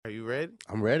ready?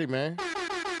 I'm ready, man.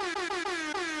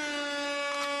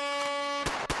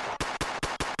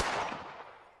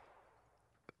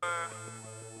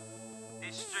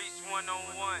 This streets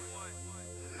 101.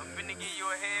 I'm finna give you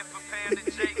a half a pound of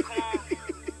J. Corn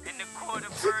and a quarter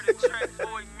bird of track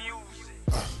boy music.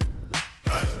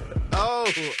 Oh.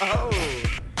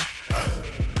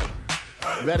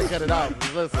 You better cut it off.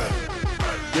 Listen,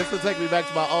 this will take me back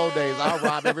to my old days. I'll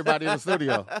rob everybody in the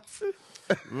studio.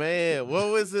 Man, what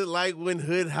was it like when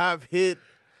Hood Hop hit?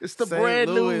 It's the St.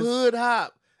 brand Louis? new Hood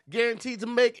Hop. Guaranteed to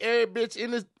make everybody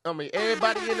in this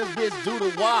bitch do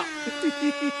the wop.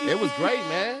 It was great,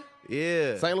 man.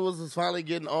 Yeah. St. Louis was finally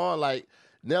getting on. Like,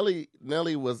 Nelly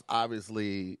was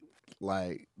obviously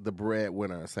like the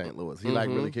breadwinner in St. Louis. He like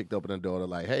really kicked open the door to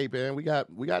like, hey man, we got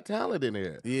talent in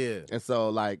here. Yeah. And so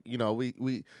like, you know,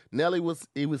 Nelly was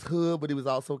hood, but he was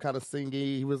also kind of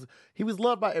singy. He was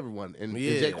loved by everyone. And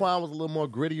Jaquan was a little more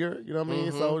grittier, you know what I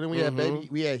mean? So then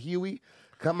we had Huey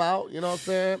come out, you know what I'm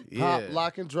saying? Pop,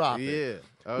 lock, and drop it. Yeah.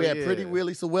 Oh, We had Pretty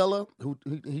Willie Sewella, who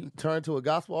he turned to a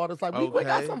gospel artist. Like we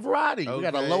got some variety. We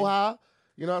got Aloha.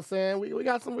 You know what I'm saying? We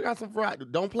got some variety.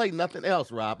 Don't play nothing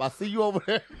else, Rob. I see you over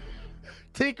there.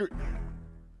 Tinker.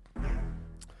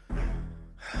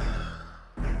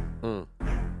 Kevin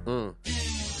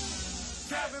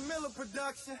Miller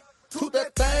production. Toot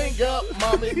that thing up,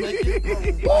 mommy. Make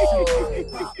it roll.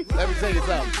 Let me tell you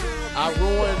something.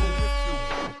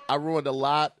 I ruined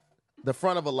the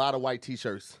front of a lot of white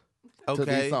T-shirts to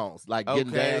these songs, like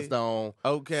getting danced on,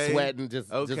 sweating, just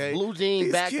blue jeans,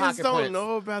 These back kids pocket don't prints.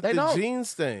 know about They the don't. jean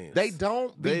stains. They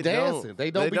don't be dancing.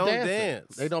 They don't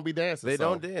dance. They don't be dancing. They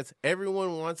don't dance.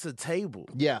 Everyone wants a table.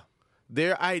 Yeah.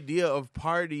 Their idea of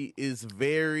party is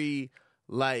very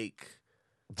like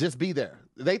Just be there.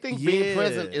 They think being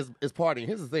present is partying.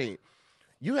 Here's the thing.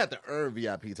 You had to earn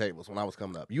VIP tables when I was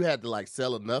coming up. You had to like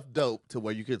sell enough dope to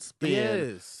where you could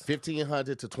spend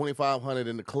 $1,500 to $2,500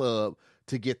 in the club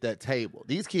to get that table.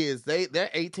 These kids, they're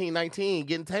 18, 19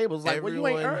 getting tables. Like, well, you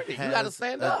ain't earned it. You got to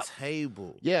stand up.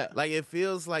 Table. Yeah. Like, it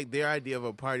feels like their idea of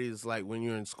a party is like when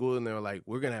you're in school and they're like,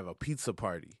 we're going to have a pizza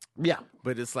party. Yeah.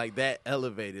 But it's like that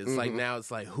elevated. It's like now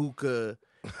it's like hookah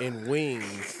and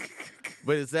wings.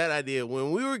 But it's that idea.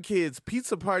 When we were kids,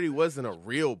 pizza party wasn't a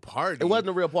real party. It wasn't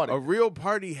a real party. A real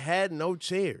party had no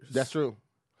chairs. That's true.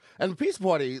 And the pizza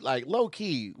party, like low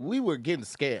key, we were getting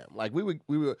scammed. Like we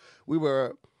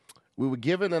were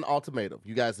given an ultimatum.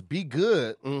 You guys be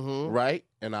good, right?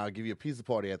 And I'll give you a pizza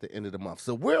party at the end of the month.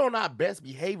 So we're on our best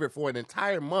behavior for an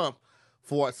entire month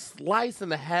for a slice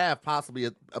and a half, possibly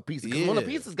a pizza. Because when the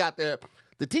pizzas got there,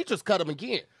 the teachers cut them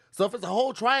again. So if it's a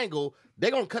whole triangle,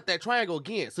 they're going to cut that triangle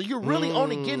again. So you're really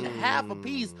only getting half a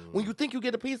piece when you think you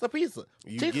get a piece of pizza.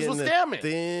 Teachers were scamming.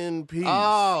 Thin piece.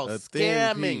 Oh, a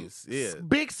thin scamming. piece. Yeah.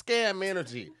 Big scam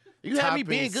energy. You had me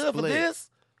being good for this?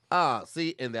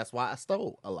 See, and that's why I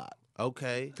stole a lot.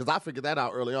 Okay. Because I figured that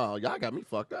out early on. Y'all got me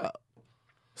fucked up.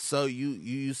 So you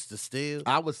used to steal?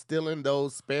 I was stealing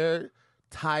those spare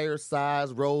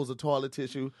tire-sized rolls of toilet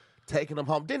tissue, taking them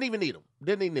home. Didn't even need them.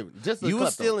 Just you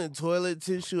were stealing toilet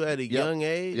tissue at a young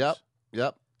age?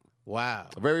 Yep. Wow.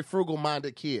 A very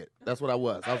frugal-minded kid. That's what I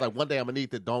was. I was like, one day I'm going to need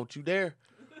the don't you dare.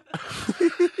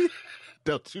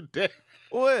 Don't you dare.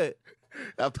 What?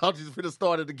 I thought you was going to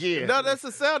start it again. No, that's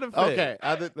a sound effect. Okay.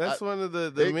 That's one of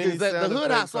the many sound effects. The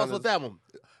hood hot sauce with that one.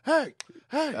 Hey.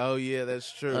 Oh, yeah,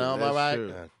 that's true. Am I right?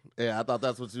 True. Yeah, I thought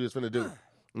that's what you was finna do.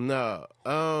 No.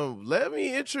 Let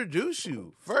me introduce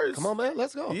you first. Come on, man.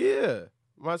 Let's go. Yeah.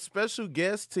 My special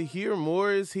guest, Tahir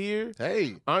Moore, is here.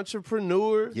 Hey.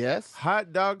 Entrepreneur. Yes.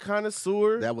 Hot dog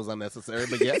connoisseur. That was unnecessary,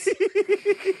 but yes.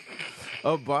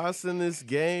 A boss in this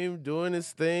game, doing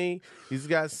his thing. He's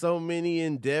got so many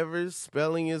endeavors.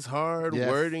 Spelling is hard. Yes.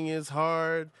 Wording is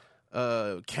hard.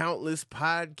 Countless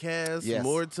podcasts. Yes.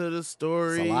 More to the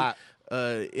story. It's a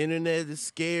lot. Internet is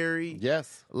scary.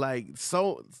 Yes. Like,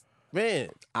 so, man,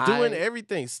 doing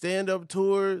everything. Stand-up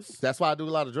tours. That's why I do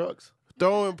a lot of drugs.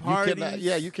 Throwing parties.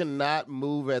 You cannot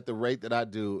move at the rate that I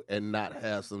do and not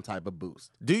have some type of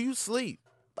boost. Do you sleep?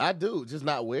 I do, just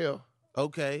not well.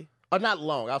 Okay. Or not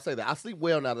long. I'll say that. I sleep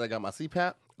well now that I got my CPAP.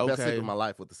 Best Okay. sleep of my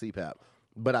life with the CPAP.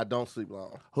 But I don't sleep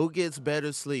long. Who gets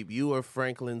better sleep, you or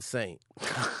Franklin Saint?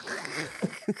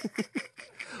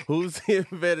 Who's in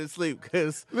better sleep?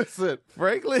 Because Listen,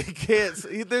 Franklin can't.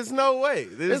 There's no way.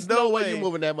 there's no way you're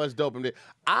moving that much dope in there.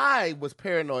 I was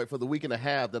paranoid for the week and a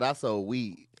half that I sold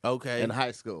weed Okay. in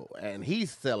high school. And he's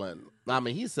selling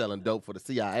dope for the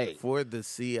CIA. For the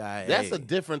CIA. That's a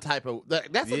different type of a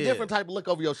different type of look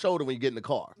over your shoulder when you get in the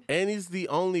car. And he's the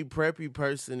only preppy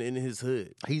person in his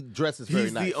hood. He dresses very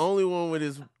He's nice. the only one with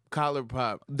his collar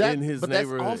pop in his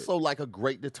neighborhood. That's also like a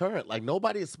great deterrent. Like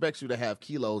nobody expects you to have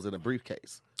kilos in a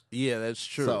briefcase. Yeah, that's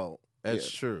true. So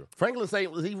that's true. Franklin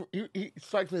Saint he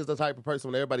strikes me as the type of person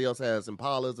when everybody else has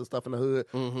Impalas and stuff in the hood.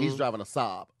 He's driving a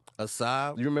Saab. A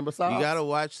Saab? You remember Saab? You gotta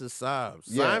watch the Saab.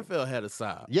 Yeah. Seinfeld had a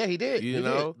Saab. Yeah, he did. You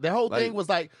know? The whole thing was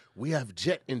like, we have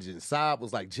jet engines. Saab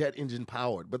was like jet engine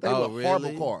powered. But they were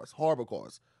really? horrible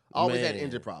cars. Always had Man.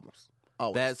 engine problems.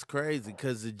 Always. That's crazy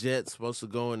because the jet's supposed to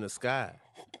go in the sky.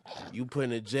 You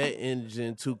putting a jet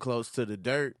engine too close to the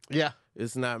dirt. Yeah.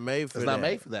 It's not made for that. It's not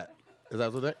made for that. Is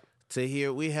that what that?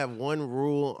 Tahir, we have one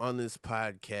rule on this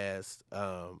podcast.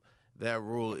 That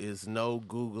rule is no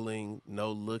Googling,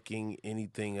 no looking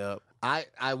anything up. I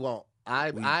won't.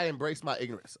 I embrace my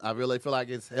ignorance. I really feel like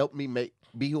it's helped me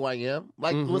be who I am.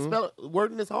 Like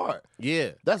wording is hard.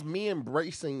 Yeah. That's me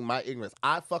embracing my ignorance.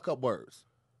 I fuck up words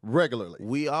regularly.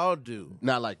 We all do.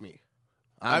 Not like me.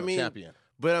 I'm a champion.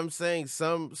 But I'm saying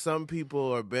some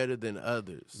people are better than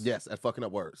others. Yes, at fucking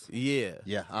up words. Yeah.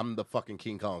 Yeah, I'm the fucking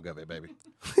King Kong of it, baby.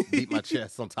 Beat my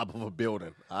chest on top of a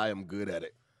building. I am good at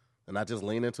it. And I just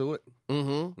lean into it.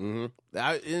 And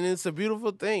it's a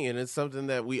beautiful thing. And it's something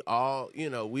that we all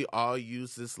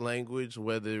use this language,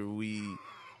 whether we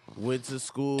went to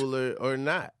school or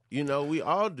not. You know, we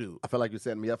all do. I feel like you're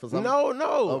setting me up for something. No.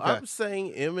 Okay. I'm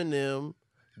saying Eminem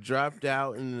dropped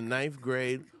out in the 9th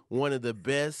grade, one of the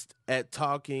best at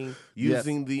talking,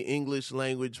 using the English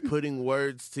language, putting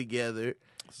words together.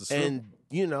 And,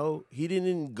 you know, he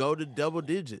didn't go to double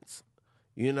digits,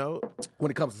 you know?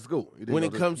 When it comes to school. When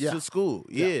it comes to school,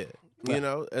 Yeah. You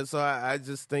know? And so I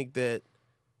just think that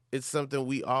it's something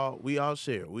we all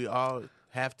share. We all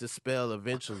have to spell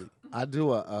eventually. I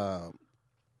do an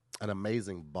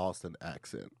amazing Boston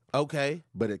accent. Okay.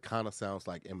 But it kind of sounds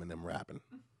like Eminem rapping.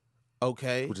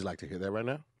 Okay. Would you like to hear that right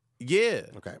now? Yeah.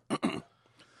 Okay.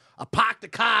 I parked the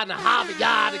car in the hobby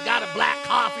yard and got a black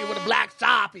coffee with a black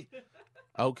Sharpie.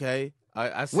 Okay.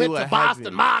 I see Went what to Boston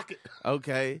happened. Market.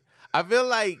 Okay. I feel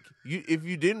like if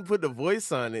you didn't put the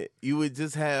voice on it, you would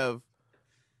just have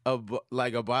a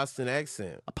Boston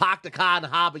accent. I parked the car in the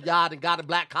hobby yard and got a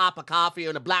black cup of coffee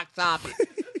and a black Sharpie.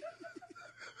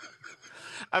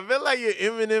 I feel like you're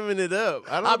Emineming it up.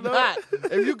 I don't I'm know. not.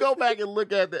 If you go back and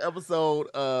look at the episode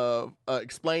of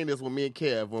Explain This with me and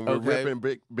Kev when we're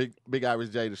ripping Big Irish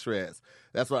J to shreds,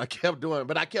 that's what I kept doing.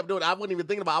 But I kept doing it. I wasn't even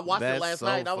thinking about it. I watched it last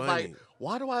night and I was like,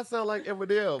 why do I sound like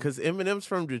Eminem? Because Eminem's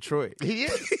from Detroit. He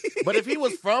is. But if he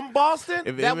was from Boston,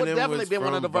 that would definitely be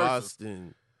one of the verses.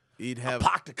 Boston, he'd have... I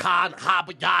parked the car in the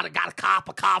hobby yard and got a cup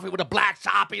of coffee with a black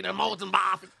Sharpie and a Molten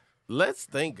Boffy. Let's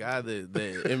thank God that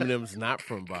Eminem's not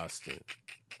from Boston.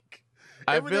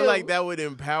 I feel like that would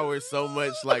empower so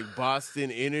much like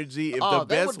Boston energy. If the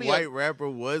best white rapper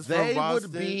was from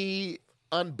Boston, they would be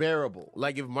unbearable.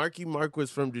 Like if Marky Mark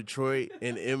was from Detroit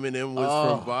and Eminem was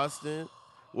from Boston,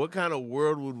 what kind of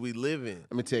world would we live in?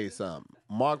 Let me tell you something.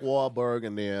 Mark Wahlberg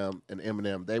and them and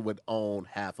Eminem, they would own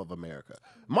half of America.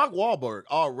 Mark Wahlberg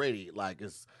already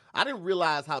is. I didn't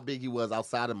realize how big he was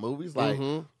outside of movies. Like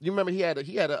you remember he had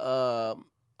a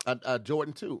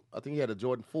Jordan 2. I think he had a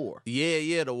Jordan 4.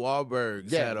 Yeah, the Wahlbergs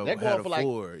had a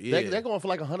 4. Yeah. They're going for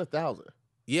like 100,000.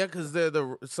 Yeah, because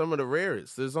they're some of the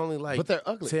rarest. There's only like but they're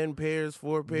ugly. 10 pairs,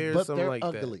 4 pairs, but something like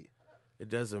ugly. that. It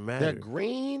doesn't matter. They're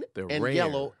green and rare.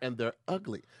 yellow, and they're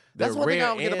ugly. They're That's one thing I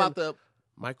don't get about the...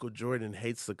 Michael Jordan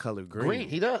hates the color green.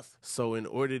 He does. So in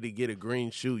order to get a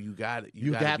green shoe, you got to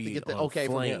get the okay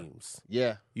flames. From him.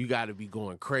 Yeah. You got to be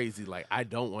going crazy. Like, I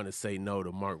don't want to say no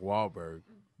to Mark Wahlberg.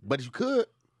 But you could.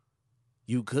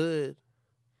 You could.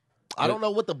 I don't know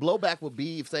what the blowback would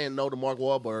be if saying no to Mark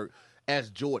Wahlberg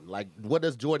as Jordan. Like, what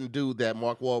does Jordan do that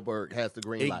Mark Wahlberg has the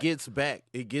green light?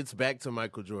 It gets back to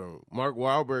Michael Jordan. Mark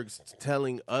Wahlberg's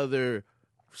telling other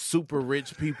super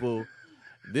rich people,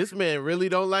 this man really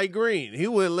don't like green. He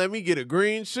wouldn't let me get a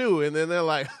green shoe. And then they're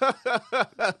like,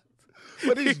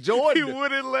 but he's Jordan. He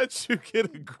wouldn't let you get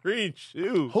a green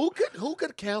shoe. Who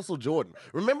could cancel Jordan?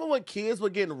 Remember when kids were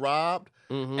getting robbed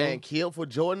and killed for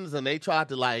Jordans and they tried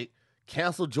to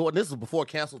cancel Jordan? This was before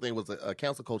cancel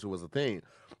culture was a thing.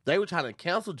 They were trying to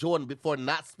cancel Jordan before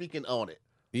not speaking on it.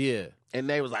 Yeah. And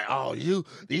they was like, oh,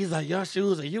 these are your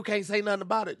shoes and you can't say nothing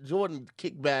about it. Jordan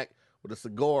kicked back with a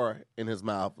cigar in his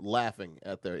mouth, laughing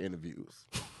at their interviews.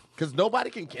 Because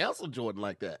nobody can cancel Jordan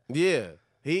like that. Yeah.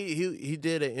 He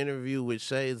did an interview with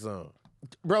Shades on.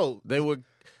 Bro. They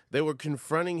were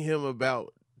confronting him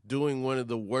about doing one of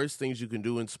the worst things you can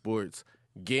do in sports,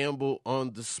 gamble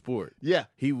on the sport. Yeah.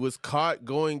 He was caught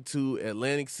going to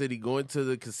Atlantic City, going to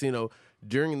the casino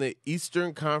during the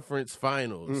Eastern Conference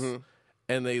Finals.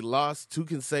 And they lost 2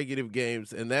 consecutive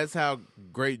games. And that's how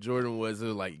great Jordan was. It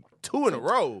was like 2 in a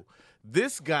row.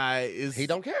 This guy is... He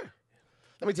don't care.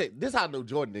 Let me tell you, this is how I know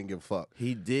Jordan didn't give a fuck.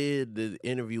 He did the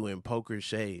interview in poker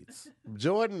shades.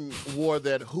 Jordan wore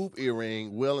that hoop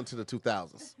earring well into the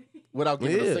 2000s without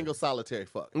giving a single solitary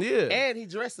fuck. Yeah. And he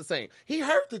dressed the same. He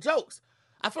heard the jokes.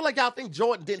 I feel like y'all think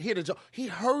Jordan didn't hear the joke. He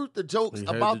heard the jokes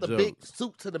about the big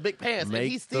suits and the big pants. Make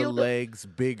and he still the legs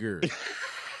bigger.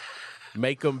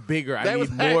 Make them bigger. I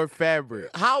need more fabric.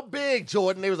 How big,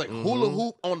 Jordan? They was like hula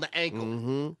hoop on the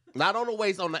ankle. Not on the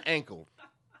waist, on the ankle.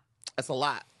 That's a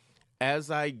lot.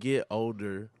 As I get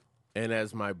older and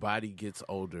as my body gets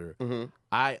older,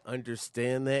 I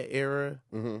understand that era,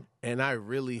 and I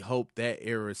really hope that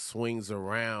era swings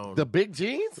around. The big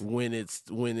jeans?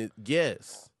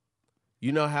 Yes.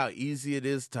 You know how easy it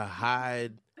is to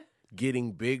hide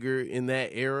getting bigger in that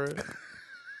era?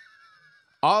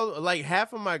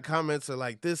 Half of my comments are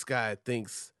like, this guy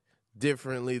thinks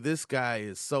differently. This guy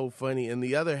is so funny. And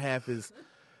the other half is,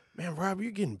 man, Rob, you're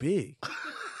getting big.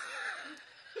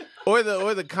 Or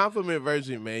the compliment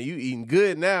version, man. You eating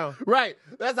good now, right?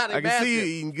 That's how they. I can see you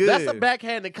eating good. That's a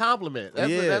backhanded compliment.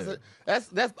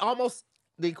 That's almost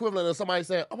the equivalent of somebody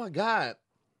saying, "Oh my God,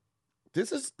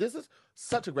 this is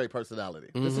such a great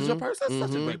personality. This is your person.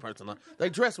 That's such a great personality.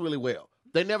 They dress really well.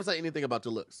 They never say anything about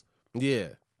your looks. Yeah,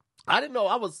 I didn't know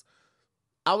I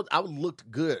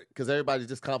looked good because everybody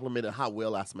just complimented how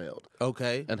well I smelled.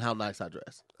 Okay, and how nice I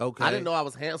dressed. Okay, I didn't know I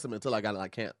was handsome until I got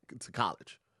to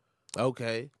college.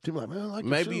 Okay. People like, man, I like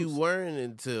maybe your shoes. you weren't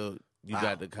until you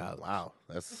got to college. Wow.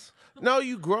 That's no,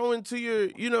 you grow into your,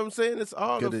 you know what I'm saying? It's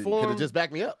all the form. Could have just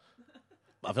backed me up.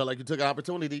 I felt like you took an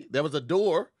opportunity. There was a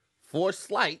door for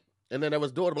slight, and then there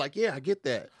was a door to be like, yeah, I get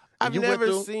that. I've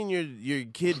never seen your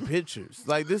kid pictures.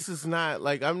 Like, this is not,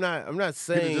 like, I'm not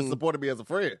saying. You just supported me as a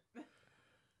friend.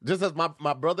 Just as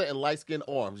my brother in light-skinned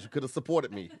arms, you could have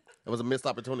supported me. It was a missed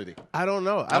opportunity. I don't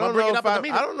know. I don't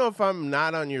know if I'm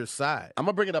not on your side. I'm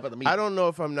going to bring it up at the meeting. I don't know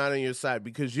if I'm not on your side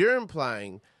because you're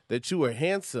implying that you were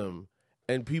handsome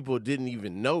and people didn't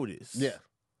even notice. Yeah.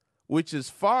 Which is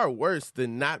far worse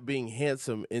than not being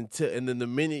handsome and then the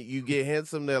minute you get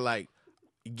handsome, they're like,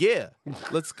 yeah,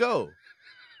 let's go.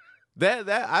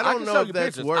 I don't know if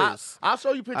that's worse. I'll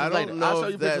show you pictures later. I'll show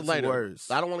you pictures later.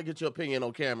 Worse. I don't want to get your opinion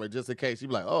on camera just in case you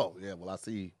be like, oh, yeah, well, I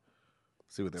see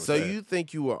what they were saying. So you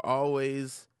think you were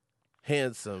always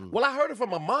handsome. Well, I heard it from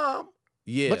my mom.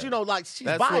 Yeah. But, like, she's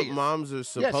That's biased. what moms are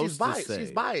supposed to say.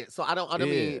 She's biased. So I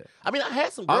mean, I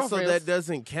had some girlfriends. Also, that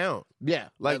doesn't count. Yeah.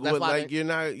 Like,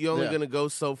 you're only going to go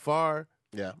so far.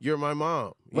 Yeah. You're my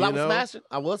mom. Well, I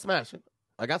was smashing.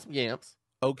 I got some yams.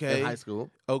 Okay. In high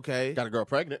school. Okay. Got a girl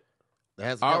pregnant. That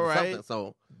has all right. Something,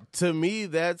 so. To me,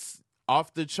 that's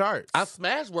off the charts. I'm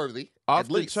smash worthy. Off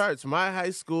the charts. My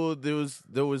high school, there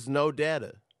was no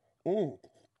data. Ooh.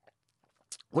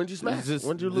 When did you smash?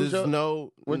 When did you lose your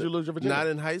virginity? Not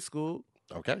in high school.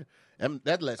 Okay. And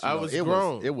that lets you know. I was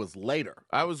grown. It was later.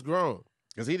 I was grown.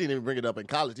 Because he didn't even bring it up in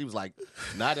college. He was like,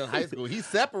 not in high school. He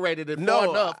separated it far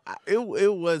enough.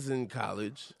 It was in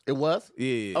college. It was?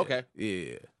 Yeah. Okay.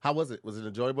 Yeah. How was it? Was it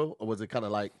enjoyable? Or was it kind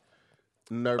of like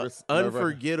nervous?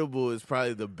 Unforgettable is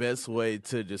probably the best way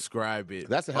to describe it.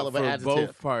 That's a hell of an adjective. For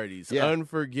both parties. Yeah.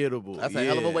 Unforgettable. That's a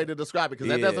hell of a way to describe it because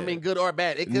that doesn't mean good or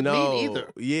bad. It could mean either.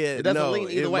 Yeah, it doesn't mean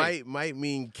either way. It might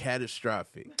mean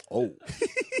catastrophic. Oh.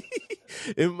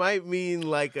 It might mean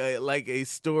like a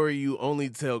story you only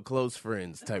tell close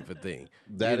friends type of thing.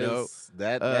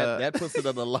 That puts it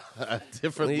on a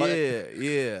different level.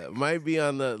 Yeah. Might be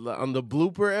on the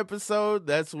blooper episode.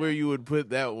 That's where you would put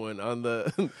that one on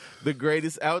the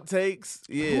greatest outtakes.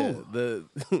 Yeah,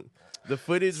 the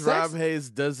footage Rob Hayes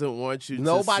doesn't want you to see.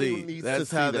 Nobody needs That's to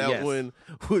see how that one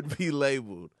would be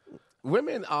labeled.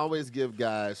 Women always give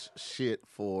guys shit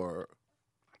for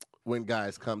when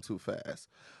guys come too fast.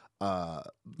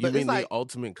 You mean the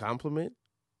ultimate compliment?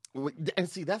 And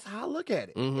see, that's how I look at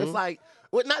it. Mm-hmm. It's like,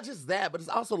 well, not just that, but it's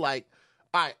also like,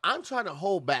 all right, I'm trying to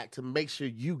hold back to make sure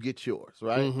you get yours,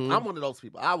 right? Mm-hmm. I'm one of those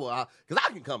people. I will, because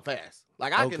I can come fast.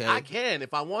 Like I can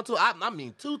if I want to. I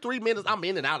mean, 2-3 minutes, I'm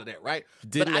in and out of that, right?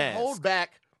 I hold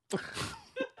back.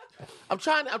 I'm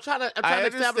trying to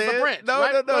establish a branch.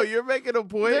 No. You're making a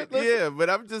point. Listen, but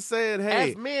I'm just saying,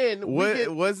 hey, as men,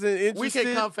 we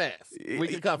can come fast. We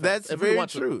can come fast. That's very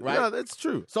true. Right? No, that's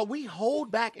true. So we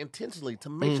hold back intentionally to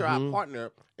make sure our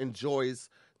partner enjoys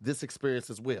this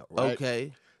experience as well. Right?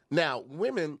 Okay. Now,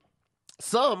 women,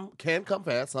 some can come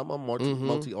fast. Some are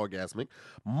multi-orgasmic.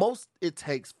 Most, it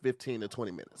takes 15 to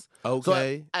 20 minutes.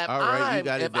 Okay. So all right. You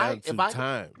got it down to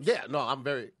time. Yeah. No, I'm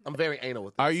very anal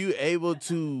with this. Are you able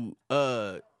to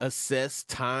assess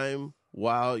time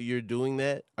while you're doing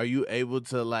that? Are you able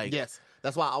to like? Yes.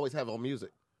 That's why I always have on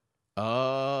music.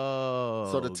 Oh,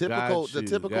 So the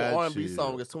typical R&B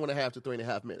song is 2.5 to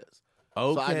 3.5 minutes.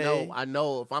 Okay. So I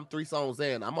know if I'm 3 songs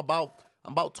in, I'm about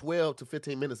 12 to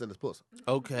 15 minutes in this pussy.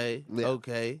 Okay. Yeah.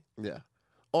 Okay. Yeah.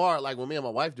 Or like when me and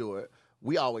my wife do it,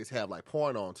 we always have like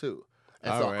porn on too.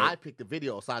 And so right. I pick the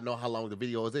video so I know how long the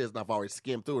video is, and I've already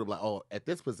skimmed through it. I'm like, oh, at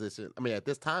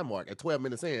this time mark, at 12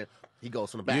 minutes in, he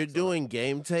goes from the back. You're doing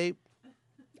game tape?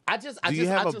 Do you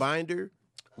have a binder?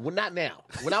 Well, not now.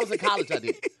 When I was in college, I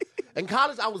did. In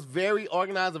college, I was very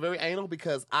organized and very anal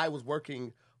because I was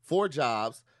working 4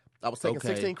 jobs. I was taking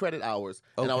 16 credit hours,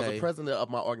 and I was the president of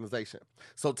my organization.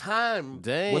 So time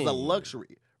was a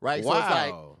luxury, right? Wow. So it's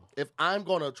like, if I'm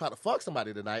going to try to fuck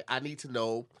somebody tonight, I need to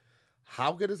know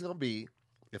how good it's going to be,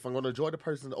 if I'm going to enjoy the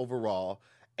person overall,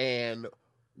 and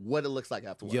what it looks like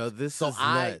afterwards. Yo, this is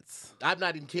nuts. I'm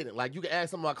not even kidding. Like, you can ask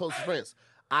some of my closest friends.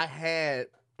 I had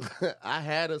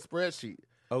a spreadsheet.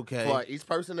 Okay. For each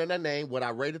person and their name, what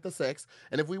I rated the sex.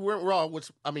 And if we went wrong, which,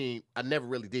 I mean, I never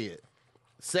really did,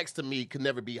 sex to me could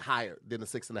never be higher than a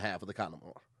 6.5 of the condom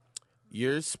on.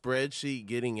 Your spreadsheet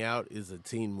getting out is a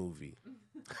teen movie.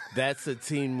 That's a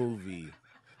teen movie.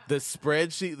 The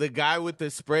spreadsheet, the guy with the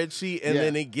spreadsheet, and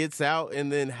then it gets out,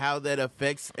 and then how that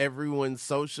affects everyone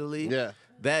socially. Yeah.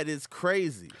 That is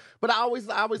crazy. But I always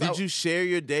Did you share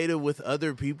your data with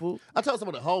other people? I told some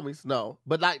of the homies, no.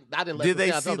 But like, I didn't let Did them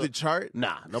they see the chart?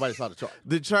 Nah, nobody saw the chart.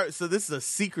 The chart, so this is a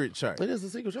secret chart. It is a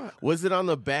secret chart. Was it on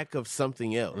the back of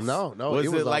something else? No.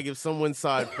 Was it like if someone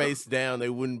saw it face down, they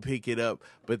wouldn't pick it up,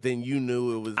 but then you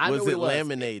knew it was, was it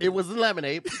laminated? It was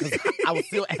laminated because I was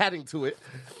still adding to it.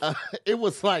 It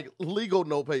was like legal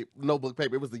notebook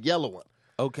paper. It was the yellow one.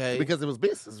 Okay. Because it was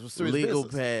business. It was serious legal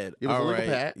business. pad. It was All a legal right.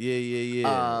 pad.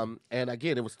 Yeah. And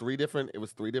again, it was three different.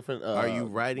 Are you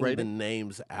writing rating. the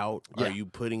names out? Yeah. Are you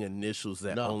putting initials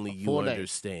that No, only you full name.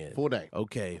 understand? Full name.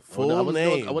 Okay. I Full wasn't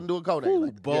name. I wasn't doing code name. Ooh,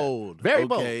 Like, bold. Yeah. Very okay.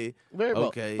 bold. Very bold.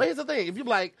 Okay. But here's the thing: if you're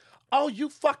like, "Oh, you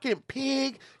fucking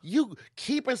pig, you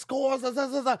keeping scores,"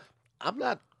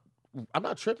 I'm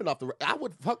not tripping off the. I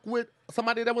would fuck with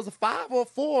somebody that was a 5 or a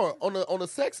 4 on a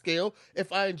sex scale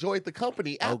if I enjoyed the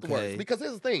company afterwards. Okay. Because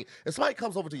here's the thing: if somebody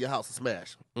comes over to your house to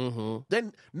smash,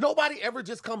 then nobody ever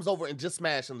just comes over and just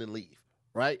smash and then leave,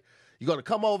 right? You're gonna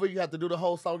come over, you have to do the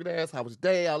whole song and dance, how was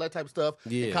your day, all that type of stuff.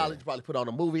 Yeah. In college, you probably put on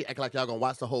a movie, act like y'all gonna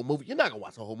watch the whole movie. You're not gonna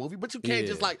watch the whole movie, but you can't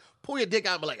just like pull your dick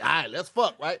out and be like, all right, let's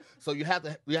fuck, right? So you have to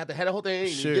have the whole thing.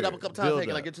 Sure. You get up a couple times, Build take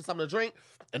it, like up. get you something to drink,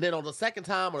 and then on the second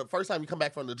time or the first time you come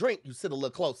back from the drink, you sit a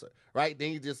little closer, right?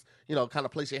 Then you just kind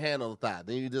of place your hand on the thigh.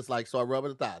 Then you just like start rubbing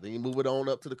the thigh. Then you move it on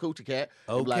up to the coochie cat.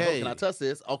 And be like, oh, can I touch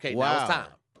this? Okay, now it's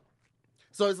time.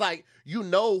 So it's like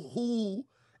who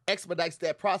expedites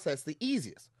that process the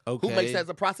easiest. Okay. Who makes that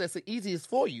the process the easiest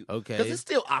for you? Okay. Because it's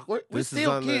still awkward. We're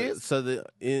still kids.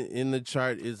 In the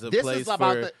chart is a This place is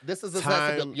about for this is time.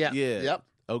 accessible. Yeah. Yep.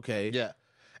 Okay. Yeah.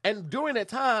 And during that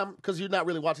time, because you're not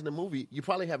really watching the movie, you're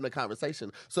probably having a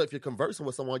conversation. So if you're conversing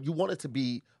with someone, you want it to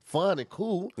be fun and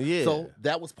cool. Yeah. So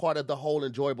that was part of the whole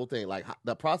enjoyable thing. Like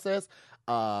the process,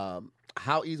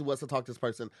 how easy it was to talk to this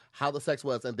person, how the sex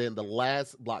was, and then the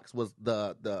last blocks was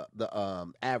the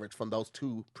average from those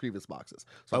 2 previous boxes.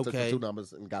 So I took the 2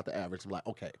 numbers and got the average. I'm like,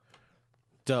 okay.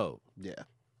 Dope. Yeah.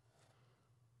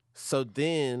 So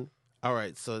then, all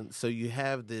right, so you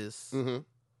have this. Mm-hmm.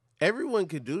 Everyone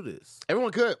could do this.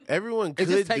 Everyone could. Everyone could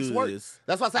It just takes do work. this.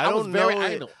 That's why I said I was very know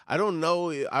anal. I don't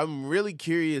know. I'm really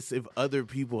curious if other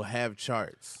people have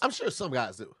charts. I'm sure some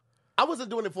guys do. I wasn't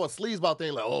doing it for a sleazeball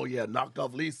thing like, oh yeah, knocked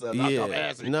off Lisa, knocked off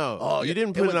Ashley. No, oh, you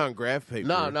didn't put it on graph paper.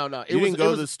 No. You didn't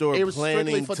go to the store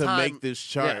planning to time, make this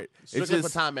chart. Yeah, it's strictly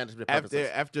just for time management purposes.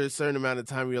 After a certain amount of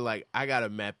time, you're like, I gotta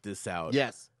map this out.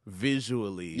 Yes,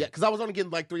 visually. Yeah, because I was only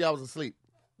getting like 3 hours of sleep.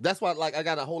 That's why, like, I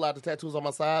got a whole lot of tattoos on my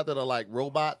side that are like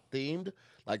robot themed,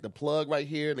 like the plug right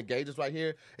here and the gauges right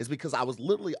here. It's because I was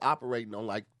literally operating on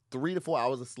like 3 to 4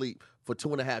 hours of sleep for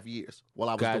 2.5 years while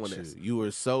I was doing this. You were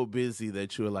so busy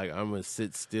that you were like, I'm gonna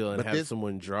sit still and have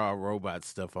someone draw robot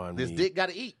stuff on me. This dick got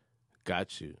to eat.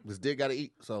 Got you. This dick got to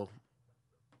eat.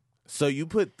 So you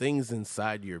put things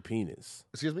inside your penis.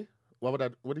 Excuse me? What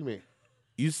do you mean?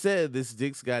 You said this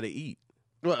dick's got to eat.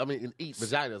 Well, I mean, eat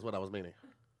vagina is what I was meaning.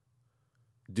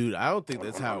 Dude, I don't think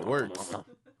that's how it works.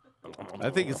 I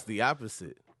think it's the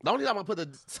opposite. The only time I put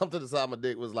something inside my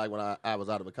dick was like when I was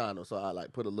out of a condom, so I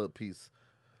like put a little piece.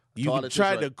 You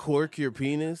tried to cork your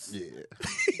penis? Yeah.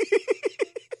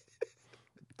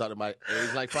 Thought it might. It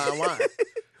was like fine wine.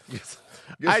 Yes.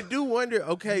 I do wonder.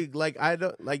 Okay, like I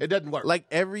don't like it doesn't work. Like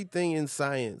everything in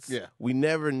science, we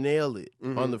never nail it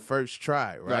on the first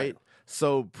try, right?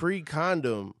 So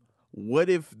pre-condom, what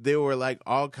if there were like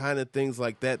all kind of things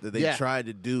like that they Yeah. tried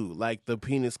to do, like the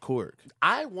penis cork?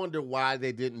 I wonder why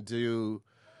they didn't do.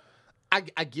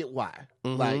 I get why.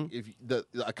 Mhm. Like if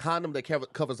a condom that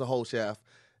covers the whole shaft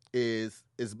is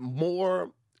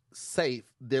more safe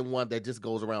than one that just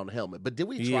goes around the helmet. But did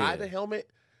we try Yeah. the helmet?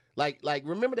 Like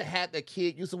remember the hat that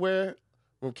kid used to wear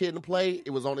when kid in play?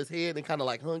 It was on his head and kind of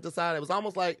like hung to the side. It was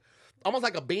almost like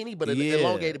a beanie, but an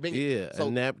elongated beanie. Yeah, a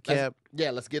nap cap.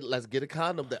 Let's get a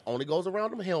condom that only goes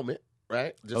around the helmet,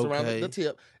 right? Just around Okay. the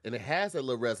tip, and it has a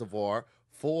little reservoir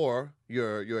for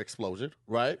your explosion,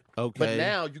 right? Okay. But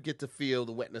now you get to feel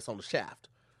the wetness on the shaft.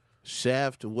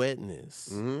 Shaft wetness.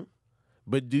 Mm-hmm.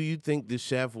 But do you think the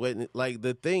shaft wetness, like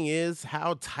the thing is,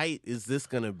 how tight is this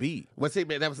going to be? Well, see,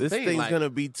 man, that was the This thing. thing's like, going to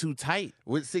be too tight.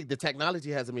 see, the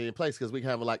technology hasn't been in place because we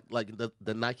have like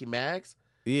the Nike mags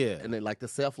Yeah. and then like the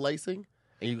self lacing,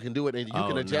 and you can do it and you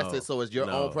can Oh, adjust no. it so it's your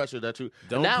No. own pressure that you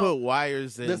Don't now, put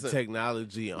wires and listen,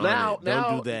 technology on now, it.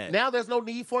 Don't do that. Now there's no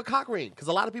need for a cock ring because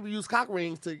a lot of people use cock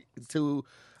rings to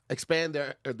expand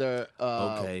their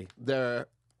Okay. their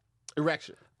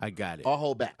erection I got it. or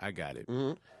hold back. I got it.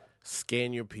 Mm-hmm.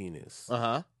 Scan your penis.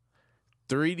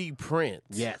 3D print.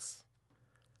 Yes.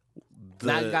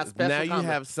 Now you got special Now you condoms.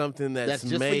 have something that's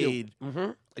just made for you.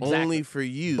 Mm-hmm. Exactly. only for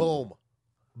you.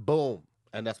 Boom,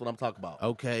 and that's what I'm talking about.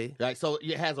 Okay. Right, so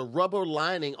it has a rubber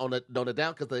lining on the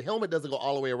down because the helmet doesn't go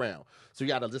all the way around. So you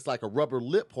got just like a rubber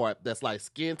lip part that's like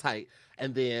skin tight,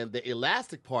 and then the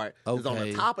elastic part is on the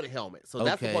Okay. top of the helmet. So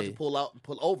that's the part Okay. you pull out,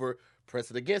 pull over,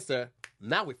 press it against there.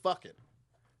 Now we fucking.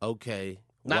 Okay.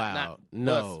 Not wow. us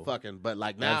No. fucking, but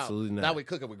like now, Absolutely not. now we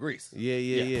cooking with grease. Yeah.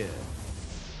 Yeah.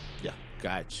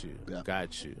 Got you. Yeah.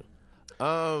 Got you.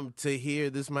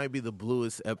 Tahir, this might be the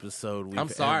bluest episode we've I'm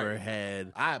sorry. ever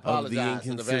had I of apologize the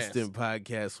in advance. Inconsistent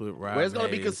Podcast with Rob. Well, it's going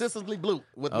to be Hayes. consistently blue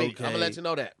with me. I'm Okay. going to let you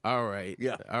know that. All right.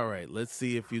 Yeah. All right. Let's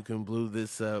see if you can blue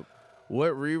this up.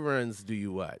 What reruns do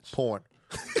you watch? Porn.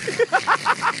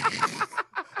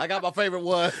 I got my favorite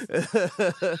one.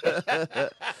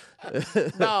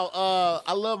 No,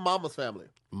 I love Mama's Family.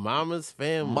 Mama's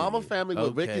Family. Mama's Family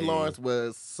with Vicki Okay. Lawrence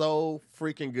was so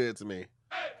freaking good to me.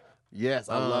 Yes,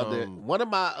 I loved it. One of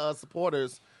my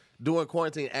supporters during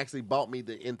quarantine actually bought me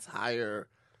the entire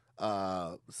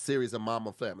series of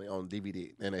Mama Family on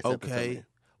DVD, and they sent it to Okay. me.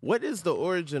 What is the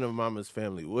origin of Mama's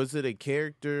Family? Was it a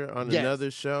character on Yes. another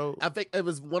show? I think it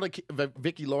was one of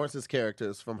Vicki Lawrence's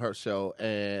characters from her show,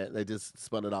 and they just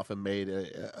spun it off and made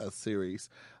a series.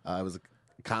 It was a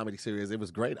comedy series. It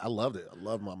was great. I loved it. I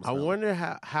love Mama's I Family. wonder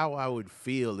how I would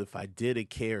feel if I did a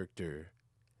character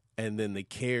and then the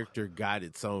character got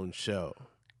its own show.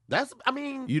 You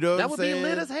know what that I'm would saying? be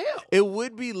lit as hell. It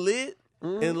would be lit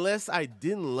Mhm. unless I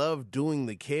didn't love doing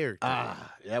the character.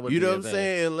 That would You be know a what I'm thing.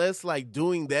 saying? Unless like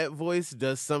doing that voice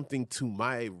does something to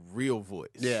my real voice.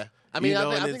 Yeah. I mean, you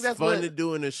know, I and think it's that's fun what- to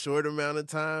do in a short amount of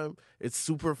time. It's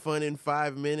super fun in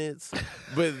 5 minutes,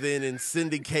 but then in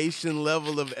syndication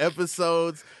level of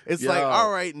episodes, it's like, Yo.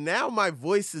 all right, now my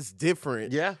voice is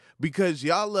different. Yeah. because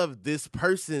y'all love this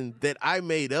person that I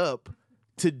made up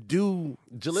to do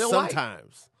Jaleel White.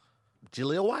 sometimes.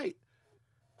 Jaleel White.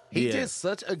 He Yeah. did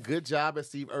such a good job as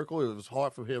Steve Urkel. It was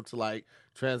hard for him to like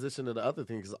transition to the other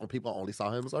things because people only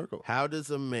saw him as Urkel. How does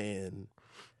a man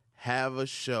have a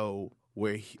show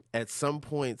where at some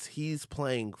points he's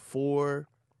playing 4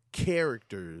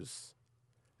 characters,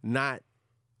 not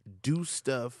do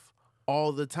stuff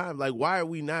all the time? Like, why are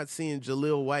we not seeing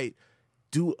Jaleel White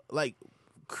do, like,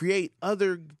 create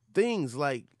other things?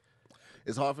 Like,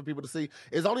 It's hard for people to see.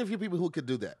 There's only a few people who could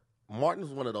do that. Martin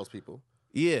was one of those people.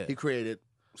 yeah, He created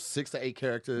 6 to 8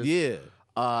 characters. yeah.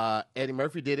 Eddie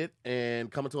Murphy did it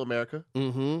and Coming to America.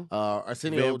 Mm-hmm.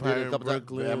 Arsenio Vampire did it a in couple times.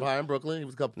 Brooklyn. Vampire in Brooklyn. He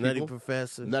was a couple Nutty people.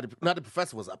 Professor. Nutty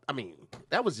Professor was, I mean,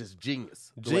 that was just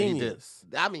genius. the way he did. Genius.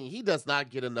 I mean, he does not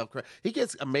get enough credit. He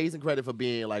gets amazing credit for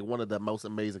being like one of the most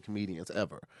amazing comedians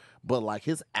ever. But like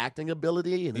his acting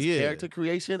ability and his Yeah. character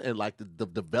creation and like the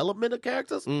development of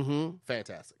characters, Mm-hmm.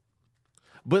 fantastic.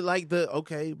 But like but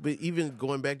even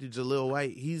going back to Jaleel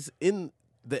White, he's in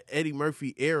the Eddie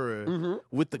Murphy era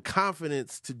with the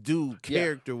confidence to do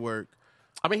character work.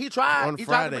 I mean, he tried. On He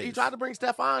Fridays. tried to bring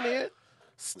Stefan in.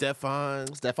 Stefan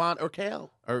Urkel.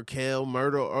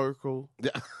 Murder Urkel.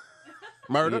 Yeah.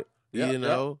 Murder. You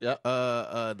know, Yeah.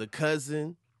 the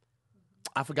cousin.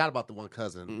 I forgot about the one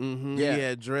cousin. Mm-hmm. Yeah. He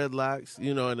had dreadlocks.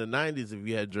 You know, in the 90s, if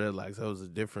you had dreadlocks, that was a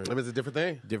different It was a different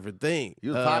thing. thing. He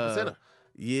was 5%.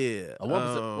 Yeah. A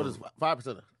 1%. What is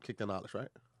 5%? Kick the knowledge, right?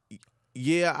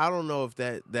 Yeah, I don't know if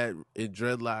that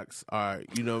dreadlocks are,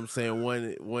 you know what I'm saying,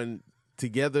 one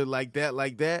together like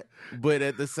that. But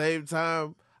at the same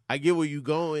time, I get where you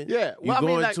going. Yeah, well, you I mean,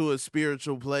 going like- to a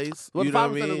spiritual place. Well, you the know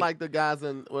 5% what I mean? is like the guys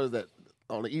in, what is that,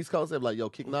 on the East Coast, they're like, yo,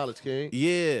 kick knowledge, king.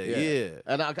 yeah.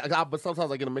 And but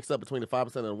sometimes I get them mixed up between the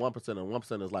 5% and 1%, and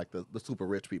 1% is like the super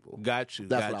rich people. Got you.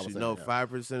 That's what I got was you. saying, No, yeah.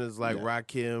 5% is like Yeah.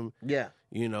 Rakim, Yeah.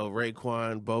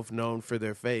 Raekwon, both known for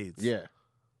their fades. Yeah.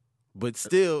 But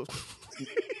still,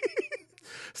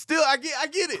 I get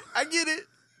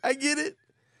it.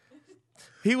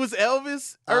 He was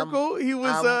Elvis Urkel. He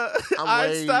was I'm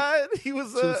way Einstein. He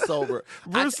was Too sober.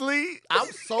 Bruce Lee.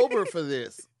 I'm sober for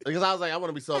this because I was like, I want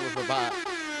to be sober for 5.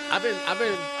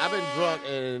 I've been drunk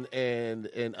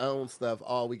and own stuff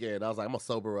all weekend. I was like, I'm gonna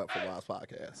sober up for last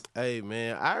podcast. Hey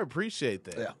man, I appreciate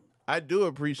that. Yeah. I do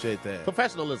appreciate that.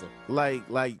 Professionalism. Like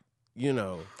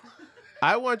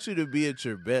I want you to be at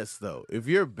your best though. If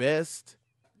your best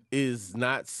is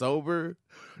not sober,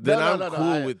 then No, I'm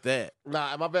cool with that.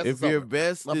 Nah, my best. If is sober. your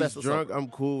best My is best is drunk, sober. I'm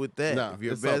cool with that. No, if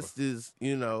your it's best sober. is,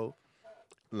 No.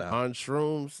 on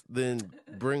shrooms, then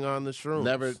bring on the shrooms.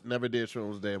 Never did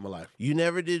shrooms a day in my life. You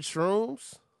never did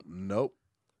shrooms? Nope.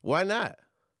 Why not?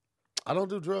 I don't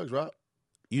do drugs, Rob.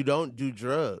 You don't do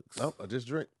drugs. Nope. I just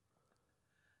drink.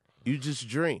 You just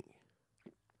drink.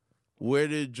 Where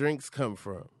did drinks come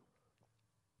from?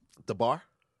 The bar,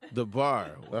 The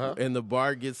bar. Uh-huh. And the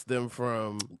bar gets them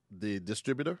from the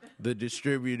distributor, the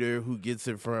distributor who gets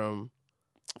it from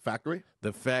factory,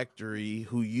 the factory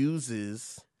who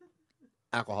uses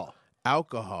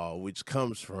alcohol, which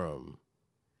comes from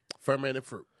fermented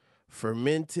fruit.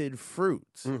 fermented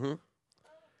fruits. Mm-hmm.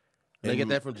 They get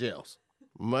that from jails.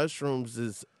 Mushrooms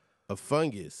is a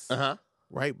fungus Uh-huh.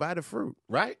 right by the fruit,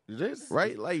 Right? It is.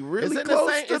 right? Like really It's in close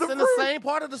the same. to It's the in fruit. the same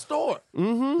part of the store.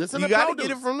 Mm-hmm. It's in You the got to produce.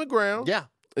 get it from the ground. Yeah,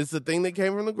 It's the thing that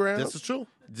came from the ground. this is true.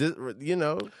 Just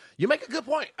You make a good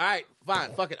point. All right,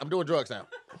 fine. Fuck it. I'm doing drugs now.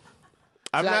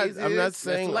 I'm See how not. easy I'm it not is? That's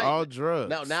saying too late. all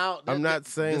drugs. Now I'm not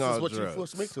saying this all is what drugs. you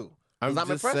forced me to. 'Cause I'm just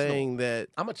impressionable. saying that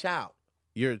I'm a child,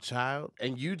 you're a child.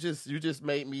 and you just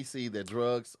made me see that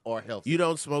drugs are healthy. You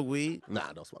don't smoke weed. Nah,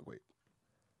 I don't smoke weed.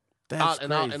 That's in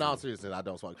crazy. all seriousness, I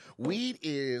don't smoke. Weed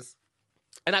is,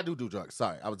 and I do drugs.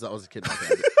 Sorry, I was a kid.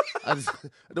 I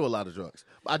do a lot of drugs.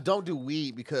 But I don't do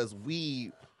weed because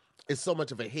weed is so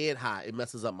much of a head high. It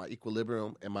messes up my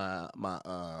equilibrium and my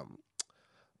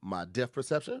depth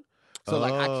perception. So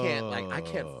like I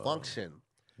can't function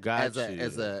Got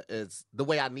as the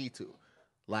way I need to.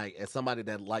 Like as somebody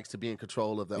that likes to be in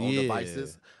control of their own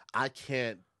devices, I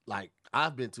can't like.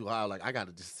 I've been too high. Like I got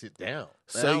to just sit down.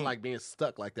 So I don't you- like being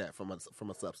stuck like that from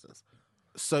a substance.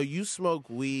 So you smoke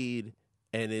weed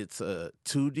and it's a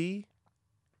 2D.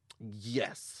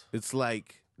 Yes. It's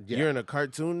like Yeah. you're in a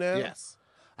cartoon now. Yes.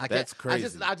 I That's can't,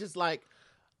 crazy. I just like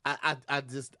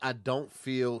I don't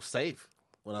feel safe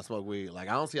when I smoke weed. Like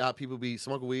I don't see how people be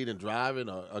smoking weed and driving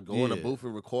or go in a Yeah. booth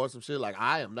and record some shit. Like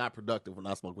I am not productive when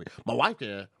I smoke weed. My wife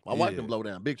can. My wife Yeah. can blow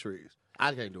down big trees.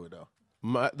 I can't do it though.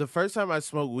 The first time I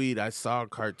smoked weed, I saw a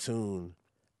cartoon,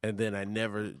 and then I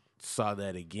never saw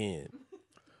that again.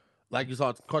 Like you saw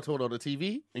a cartoon on the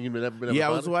TV and you've never been. Yeah,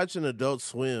 I was watching Adult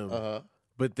Swim, Uh-huh.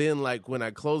 but then like when I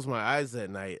closed my eyes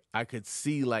at night, I could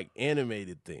see like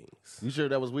animated things. You sure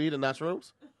that was weed and not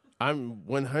shrooms? I'm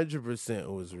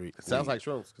 100% was It sounds like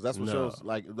shrooms because that's what No.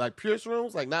 shrooms like pure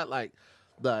shrooms, like not like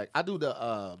I do the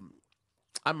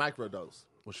I microdose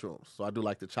with shrooms, so I do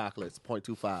like the chocolates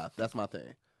 0.25. That's my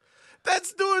thing.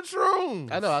 that's doing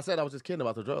shrooms. I know. I said I was just kidding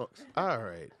about the drugs. All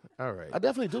right. I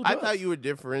definitely do. I Drugs. thought you were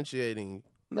differentiating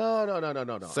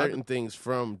No. certain things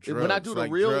from drugs. When I do the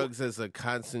like real- drugs as a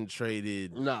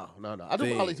concentrated. No. I do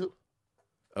Thing. Molly too.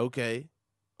 Okay.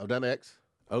 I've done X.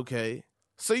 Okay.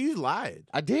 So you lied.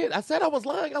 I did. I said I was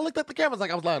lying. I looked at the cameras like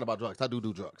I was lying about drugs. I do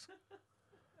drugs.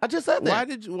 I just said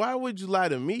that. Why would you lie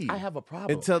to me? I have a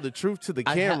problem. and tell the truth to the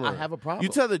I camera. have a problem. You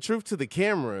tell the truth to the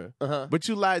camera, Uh-huh. but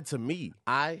you lied to me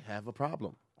I have a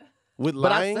problem. with But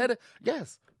lying. I said it.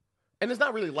 Yes. And it's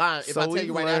not really lying. If so I tell we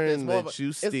you right after, it's learned more of that a, you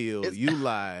it's- steal, it's- you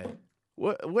lie.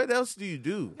 What else do you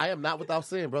do? I am not without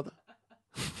sin, brother.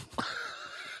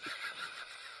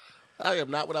 I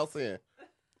am not without sin.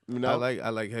 You know, I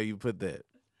like how you put that.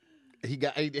 he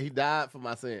died for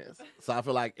my sins. So I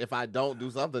feel like if I don't do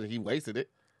something, he wasted it.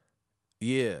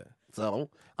 Yeah. So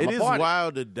It I'm a is party.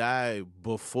 wild to die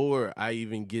before I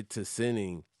even get to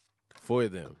sinning for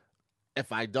them.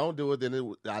 If I don't do it,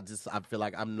 then I feel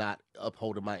like I'm not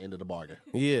upholding my end of the bargain.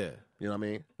 Yeah. You know what I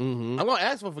mean? Mm-hmm. I'm gonna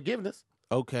ask for forgiveness.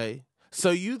 Okay.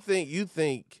 So you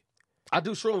think I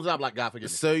do shrooms and I'm like, God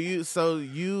forgive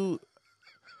me.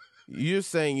 you're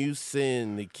saying you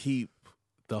sin to keep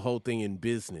the whole thing in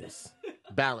business.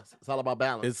 Balance. It's all about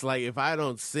balance. It's like if I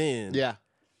don't sin, Yeah.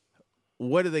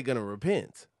 what are they going to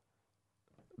repent?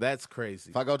 That's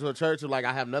crazy. If I go to a church and like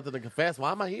I have nothing to confess,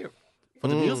 why am I here? For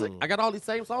the music? I got all these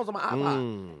same songs on my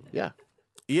iPod. Yeah.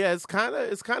 Yeah, it's kind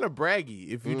of braggy.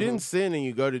 If you didn't sin and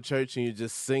you go to church and you're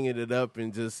just singing it up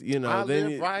and just, you know, I then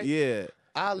live right. Yeah.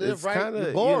 I live It's right. kinda,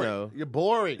 You're boring. you know, You're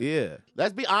boring. Yeah.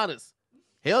 Let's be honest.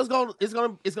 Hell's it's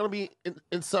gonna be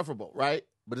insufferable, right?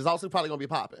 But it's also probably gonna be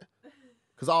popping.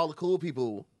 Because all the cool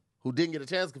people who didn't get a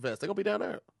chance to confess, they're gonna be down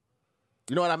there.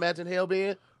 You know what I imagine hell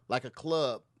being? Like a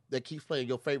club that keeps playing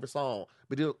your favorite song,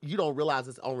 but you don't realize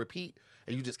it's on repeat,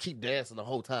 and you just keep dancing the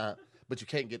whole time, but you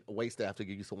can't get a wait staff to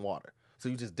give you some water. So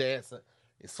you just dancing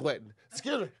and sweating.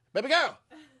 Excuse me, baby girl.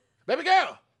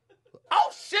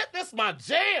 Oh shit, this is my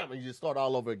jam, and you just start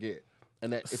all over again.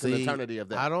 And it's an eternity of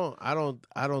that. I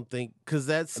don't think, because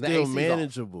that's still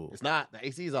manageable. Off. It's not. The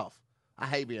AC's off. I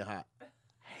hate being hot.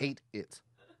 Hate it.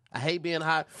 I hate being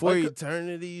hot. For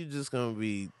eternity, you're just gonna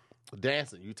be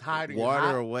dancing. You tired of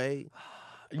water away.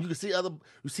 And you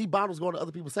see bottles going to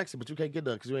other people's section, but you can't get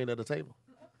none because you ain't at the table.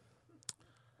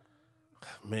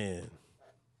 Man,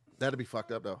 that'd be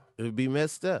fucked up though. It would be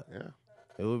messed up. Yeah,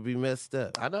 it would be messed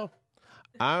up. I know.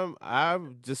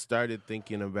 I've just started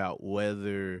thinking about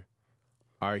whether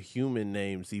our human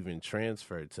names even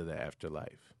transfer to the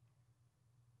afterlife.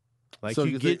 Like, so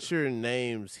you get your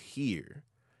names here.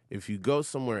 If you go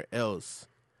somewhere else,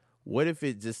 what if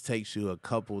it just takes you a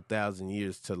couple thousand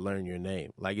years to learn your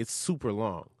name? Like, it's super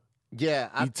long. Yeah.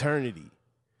 Eternity.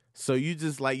 So you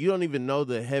just, like, you don't even know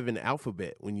the heaven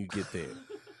alphabet when you get there.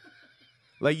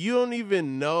 Like, you don't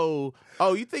even know.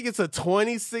 Oh, you think it's a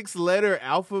 26-letter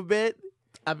alphabet?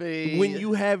 I mean, when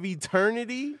you have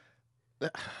eternity?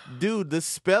 Dude, the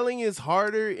spelling is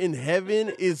harder in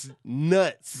heaven is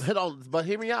nuts. But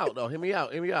hear me out, though. Hear me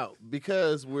out.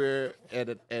 Because we're at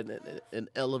an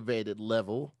elevated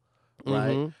level,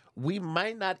 right? Mm-hmm. We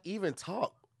might not even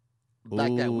talk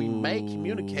like that. We may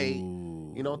communicate,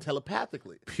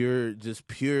 telepathically. Pure,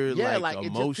 yeah, like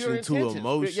emotion to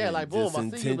emotion. Yeah, like boom, just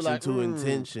intention to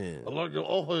intention. I like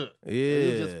your hood. Yeah.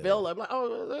 And you just felt like,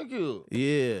 oh, thank you.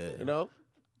 Yeah.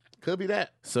 Could be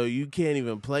that. So you can't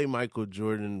even play Michael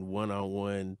Jordan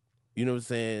one-on-one. You know what I'm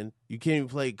saying? You can't even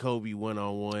play Kobe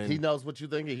one-on-one. He knows what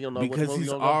you're thinking. He don't know because he's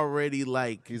already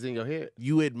like, he's in your head.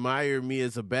 You admire me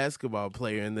as a basketball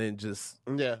player and then just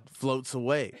floats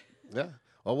away. Yeah.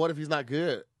 Or what if he's not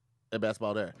good at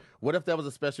basketball there? What if that was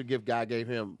a special gift God gave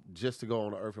him just to go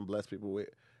on the earth and bless people with?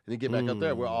 And then get back up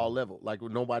there, we're all level. Like,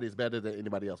 nobody's better than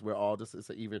anybody else. We're all just,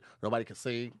 it's even, nobody can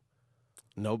sing.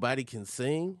 Nobody can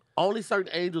sing? Only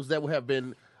certain angels that would have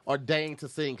been ordained to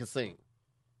sing can sing.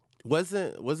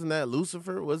 Wasn't that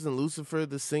Lucifer? Wasn't Lucifer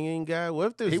the singing guy? What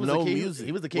if there's no music?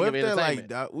 He was the king of entertainment.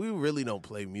 Like, we really don't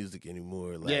play music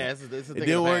anymore. Like, yeah, it's a thing. It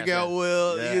didn't work out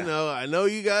well. Yeah. I know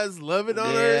you guys love it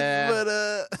on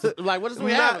Earth, but like, what is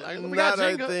we have? Like, we got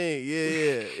our thing.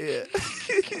 Yeah.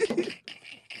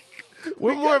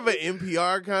 We're more of an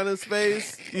NPR kind of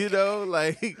space,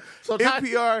 like so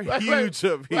NPR huge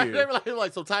up here.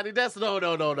 Like so Tiny Desk? No,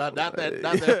 not that.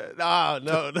 Not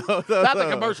no. Not the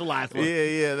commercialized one.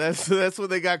 Yeah. That's when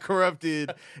they got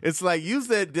corrupted. It's like, use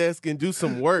that desk and do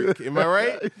some work. Am I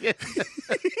right?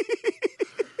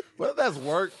 What if that's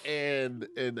work and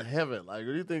in heaven? Like,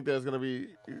 do you think there's gonna be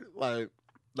like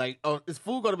is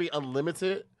food gonna be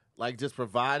unlimited? Like, just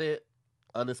provided?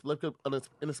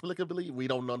 Inexplicably, we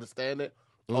don't understand it,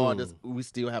 or we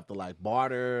still have to like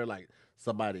barter. Like,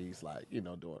 somebody's like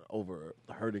doing over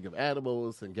herding of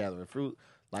animals and gathering fruit.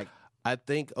 Like, I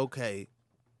think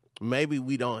maybe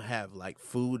we don't have like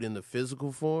food in the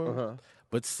physical form,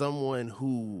 but someone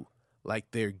who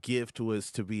like their gift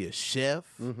was to be a chef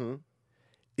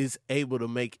is able to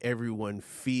make everyone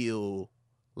feel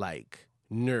like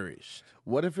nourished.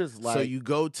 What if it's like, so you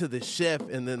go to the chef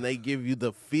and then they give you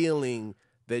the feeling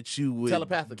that you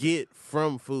would get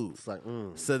from food. It's like,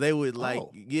 so they would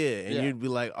you'd be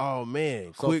like, oh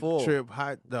man, so Quick Trip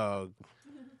hot dog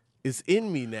is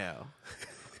in me now.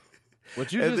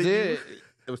 What you just did,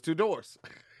 it was 2 doors.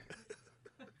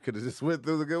 Could have just went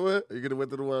through the good one. You could have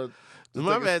went through the one.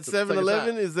 My bad.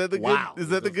 7-Eleven, is that the good? Is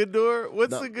that the good door?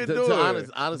 What's the good door?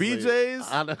 Honestly,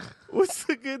 BJ's. What's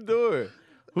the good door?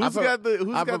 Who's got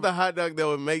the hot dog that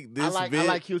would make this I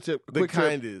like Q-Tip, the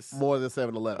kindest more than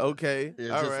 7-Eleven. Okay,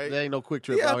 all right. There ain't no Quick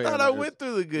Trip. Yeah, I thought I went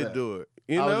through the good door.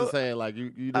 I was just saying, like, you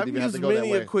didn't even have to go that way. I've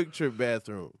used many a Quick Trip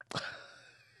bathroom.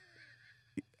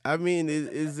 I mean,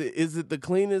 is it the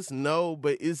cleanest? No,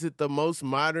 but is it the most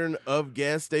modern of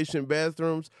gas station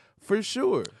bathrooms? For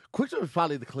sure. Quick Trip is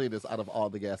probably the cleanest out of all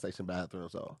the gas station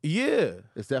bathrooms, though. Yeah.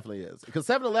 It definitely is. Because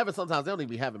 7-Eleven, sometimes they don't even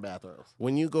be having bathrooms.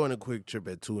 When you go in a Quick Trip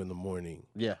at 2 a.m,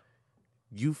 yeah,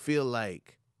 you feel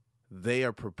like they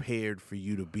are prepared for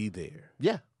you to be there.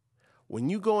 Yeah. when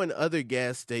you go in other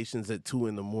gas stations at 2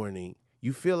 a.m,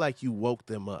 you feel like you woke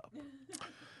them up.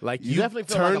 Like you definitely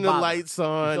feel turn like a the bother. lights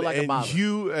on, You feel like a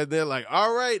bother. and they're like,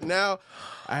 all right, now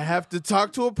I have to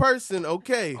talk to a person.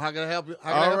 Okay. How can I help you?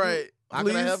 All right. How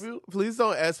can I help you? Please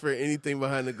don't ask for anything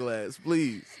behind the glass.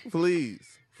 Please. Please.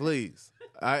 Please.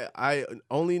 I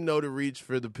only know to reach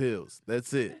for the pills.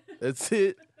 That's it.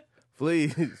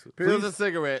 Please. Pills Please. and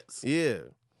cigarettes. Yeah.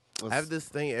 I have this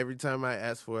thing every time I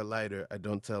ask for a lighter, I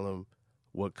don't tell them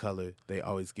what color. They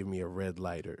always give me a red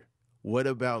lighter. What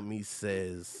about me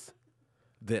says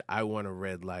that I want a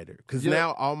red lighter? Because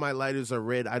now all my lighters are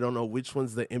red. I don't know which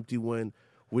one's the empty one,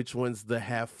 which one's the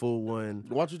half full one.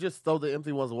 Why don't you just throw the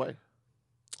empty ones away?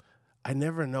 I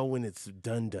never know when it's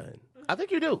done. I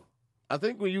think you do. I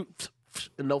think when you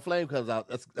and no flame comes out,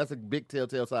 that's a big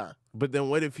telltale sign. But then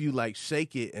what if you like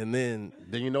shake it and then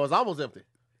you know it's almost empty.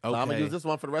 So I'm Okay. gonna use this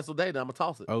one for the rest of the day. Then I'm gonna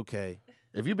toss it. okay.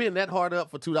 If you're being that hard up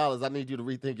for $2, I need you to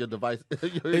rethink your device.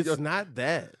 It's not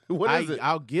that. What is it?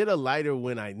 I'll get a lighter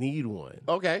when I need one.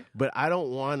 Okay. But I don't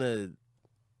want to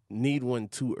need one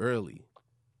too early.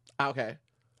 Okay.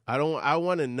 I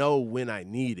want to know when I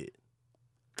need it.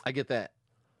 I get that.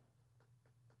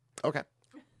 Okay.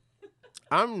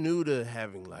 I'm new to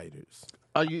having lighters.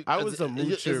 Are you? I was a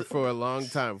moocher for a long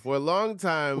time. For a long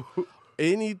time,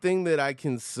 anything that I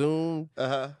consumed,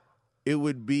 it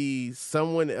would be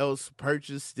someone else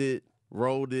purchased it,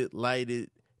 rolled it, lighted,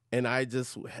 and I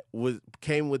just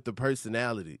came with the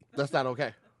personality. That's not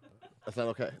okay. That's not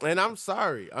okay. And I'm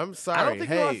sorry. I don't think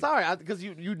you are sorry because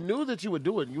you knew that you were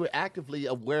doing. You were actively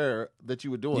aware that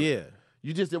you were doing. Yeah.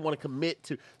 You just didn't want to commit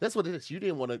to. That's what it is. You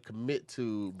didn't want to commit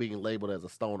to being labeled as a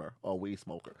stoner or weed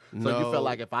smoker. So you No. felt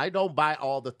like if I don't buy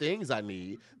all the things I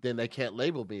need, then they can't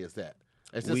label me as that.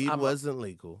 It's just, Weed I'm- wasn't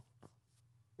legal.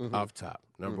 Mhm. Off top,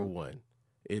 number one,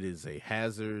 it is a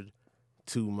hazard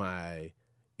to my,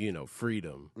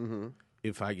 freedom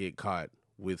if I get caught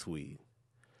with weed.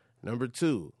 Number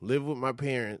two, live with my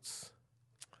parents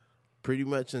pretty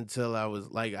much until I was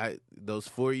those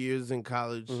 4 years in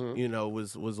college,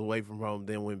 was away from home,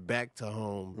 then went back to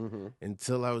home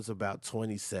until I was about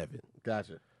 27.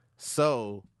 Gotcha.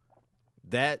 So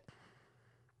that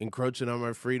encroaching on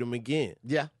my freedom again.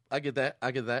 Yeah, I get that.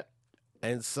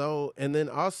 And then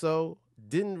also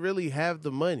didn't really have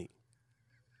the money.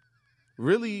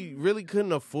 Really, really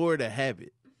couldn't afford a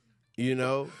habit, I'm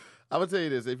gonna tell you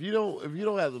this: if you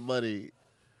don't have the money,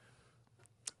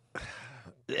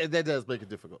 that does make it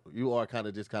difficult. You are kind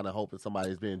of hoping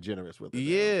somebody's being generous with it.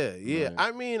 Yeah. Right.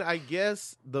 I mean, I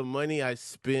guess the money I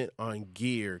spent on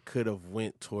gear could have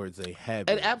went towards a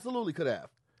habit. It absolutely could have.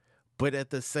 But at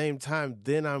the same time,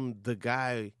 then I'm the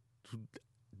guy who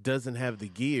doesn't have the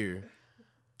gear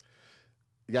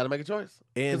You got to make a choice.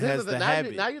 and 'Cause has the now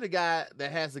habit. Now you're the guy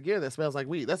that has the gear that smells like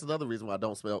weed. That's another reason why I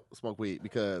don't smoke weed,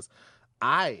 because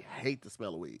I hate the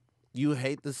smell of weed. You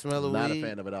hate the smell of Not weed? a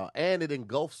fan of it all. And it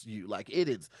engulfs you. Like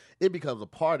it becomes a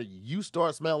part of you. You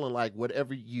start smelling like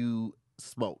whatever you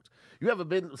smoked. You ever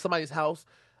been to somebody's house,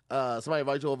 somebody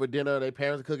invites you over to dinner, their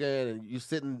parents are cooking, and you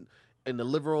sitting in the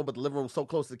living room, but the living room's so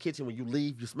close to the kitchen, when you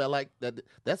leave, you smell like that.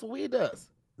 That's what weed does.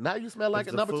 Now you smell like If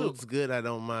a the number two. food's good, I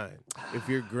don't mind. If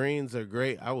your greens are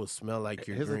great, I will smell like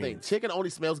your Here's greens. the thing. Chicken only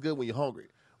smells good when you're hungry.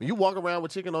 When you walk around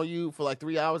with chicken on you for like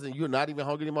 3 hours and you're not even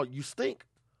hungry anymore, you stink.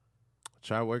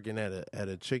 Try working at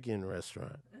a chicken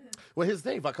restaurant. Well, here's the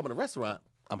thing. If I come in a restaurant,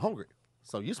 I'm hungry.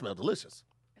 So you smell delicious.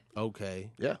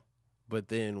 Okay. Yeah. But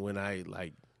then when I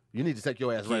You need to take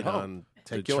your ass right get home. on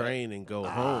Take the your train and go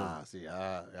home, Ah, see,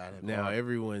 I didn't now know.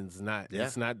 everyone's not. Yeah.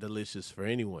 It's not delicious for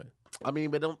anyone. I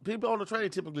mean, but people on the train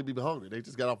typically be hungry. They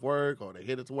just got off work or they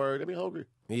headed to work. They be hungry.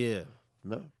 Yeah.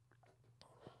 No.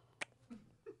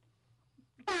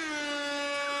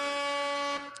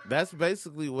 That's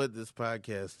basically what this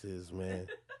podcast is, man.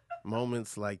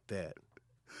 Moments like that.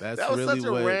 That's That was really such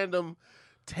a what. random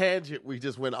tangent we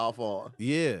just went off on.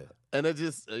 Yeah. And it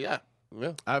just, yeah.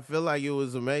 I feel like it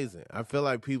was amazing. I feel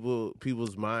like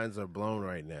people's minds are blown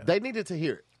right now. They needed to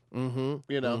hear it. Mm-hmm.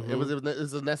 You know, it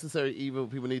was a necessary evil.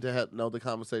 People need to know the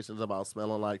conversations about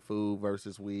smelling like food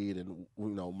versus weed, and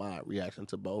my reaction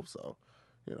to both. So,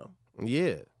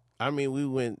 Yeah. I mean, we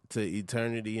went to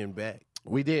eternity and back.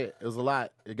 we did. It was a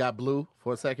lot. It got blue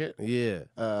for a second. Yeah.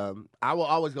 I will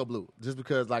always go blue, just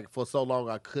because for so long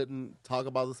I couldn't talk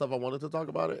about the stuff I wanted to talk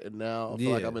about it, and now I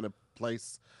feel like Yeah. I'm in a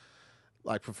place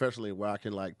professionally where I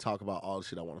can talk about all the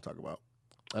shit I want to talk about.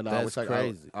 And I That's always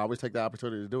crazy. I always take the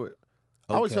opportunity to do it.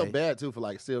 I always feel Okay. bad too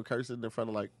for still cursing in front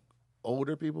of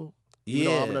older people.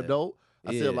 Yeah. I'm an adult.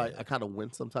 I feel Yeah. I kind of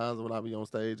wince sometimes when I be on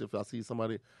stage. If I see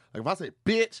somebody, if I say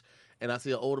bitch and I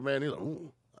see an older man, he's like,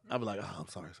 ooh, I be like, oh, I'm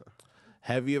sorry, sir.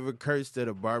 Have you ever cursed at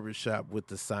a barbershop with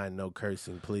the sign "No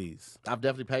cursing, please"? I've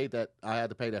definitely paid that. I had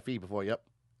to pay that fee before. Yep.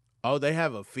 Oh, they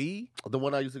have a fee? The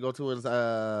one I used to go to is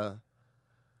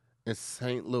in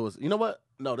St. Louis. You know what?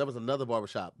 No, there was another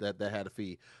barbershop that had a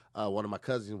fee. One of my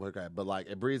cousins worked at, but like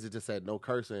at Breezy just said no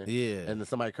cursing. Yeah. And then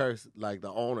somebody cursed, like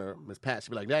the owner, Miss Pat, she'd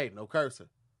be like, "Hey, no cursing.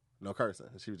 No cursing."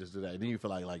 And she would just do that. And then you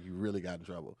feel like you really got in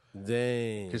trouble.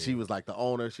 Dang. Because she was like the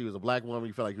owner. She was a black woman.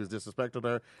 You feel like you was disrespecting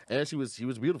her. And she was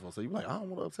beautiful. So you be like, I don't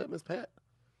want to upset Miss Pat.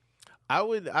 I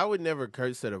would never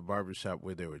curse at a barbershop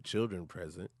where there were children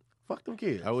present. Fuck them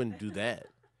kids. I wouldn't do that.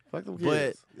 Fuck them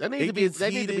But kids. it gets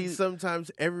heated sometimes.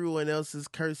 Everyone else is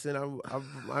cursing.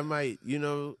 I might.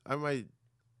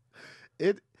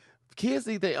 Kids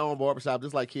think they own barbershop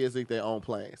just like kids think they own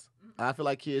planes. I feel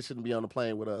like kids shouldn't be on the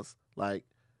plane with us. Like,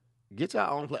 get your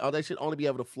own plane. Or they should only be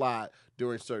able to fly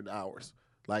during certain hours.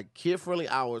 Like, kid-friendly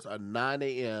hours are 9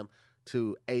 a.m.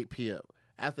 to 8 p.m.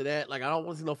 After that, like, I don't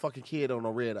want to see no fucking kid on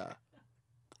no red eye.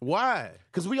 Why?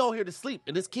 Because we all here to sleep.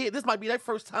 And this kid, this might be their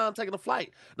first time taking a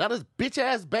flight. Now this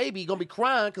bitch-ass baby going to be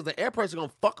crying because the air pressure going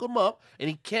to fuck him up and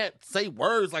he can't say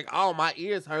words like, oh, my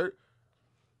ears hurt.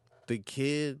 The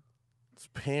kid's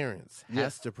parents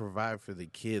has to provide for the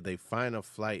kid. They find a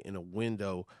flight in a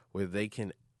window where they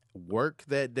can work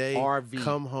that day, RV.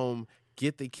 Come home,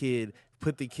 get the kid,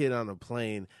 put the kid on a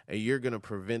plane, and you're going to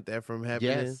prevent that from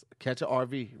happening? Yes. Catch an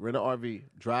RV. Rent an RV.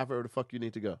 Drive wherever the fuck you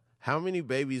need to go. How many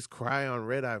babies cry on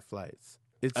red-eye flights?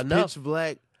 It's Enough. pitch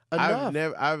black.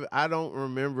 Enough. I don't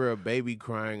remember a baby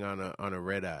crying on a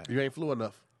red-eye. You ain't flew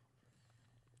enough.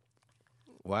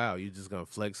 Wow, you just gonna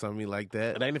flex on me like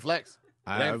that? It ain't a flex.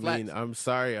 I mean, I'm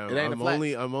sorry. I'm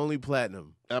only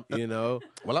platinum. You know,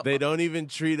 they don't even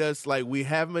treat us like we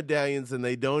have medallions, and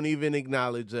they don't even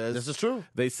acknowledge us. This is true.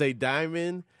 They say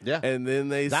diamond, and then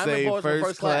they diamond say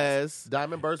first class.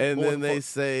 Diamond burst, and then they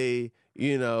say,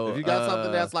 you know, if you got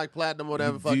something that's like platinum or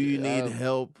whatever, do you need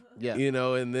help? Yeah, you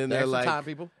know, and then they're like, time,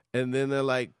 people. And then they're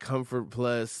like comfort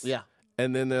plus. Yeah,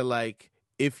 and then they're like,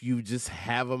 if you just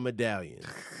have a medallion.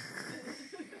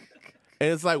 And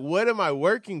it's like, what am I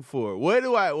working for? Why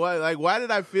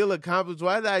did I feel accomplished?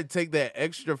 Why did I take that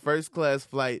extra first class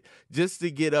flight just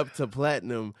to get up to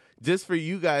platinum, just for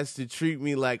you guys to treat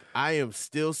me like I am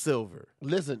still silver?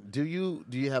 Listen, do you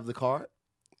have the card?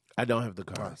 I don't have the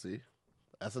card. See,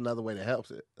 that's another way that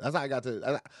helps it. That's how I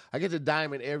get to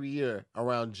diamond every year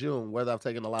around June, whether I've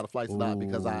taken a lot of flights or not,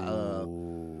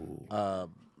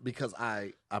 because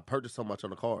I purchased so much on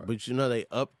the card. But you know they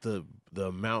upped the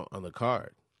amount on the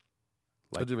card.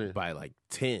 What do you mean? By like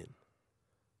 10.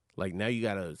 Like now you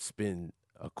gotta spend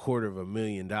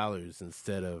 $250,000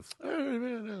 instead of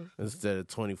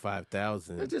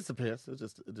 $25,000. It just depends. It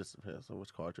just depends on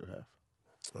which card you have.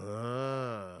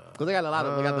 Because they got a lot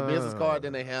of. They got the business card,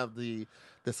 then they have the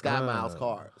Sky Miles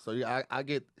card. So I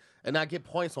get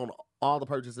points on all the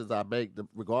purchases I make,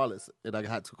 regardless. And I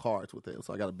got 2 cards with it.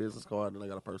 So I got a business card and I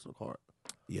got a personal card.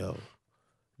 Yo,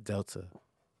 Delta,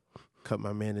 cut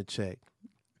my man a check.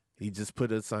 He just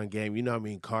put us on game. You know how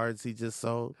many cards he just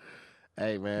sold?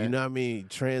 Hey, man. You know how many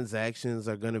transactions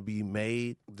are going to be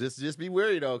made? Just be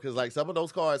wary, though, because like some of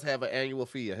those cards have an annual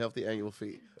fee, a healthy annual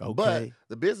fee. Okay. But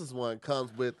the business one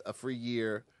comes with a free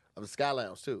year of the Sky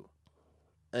Lounge, too.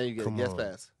 And you get a guest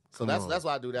pass. So that's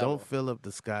why I do that. Don't fill up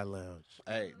the Sky Lounge.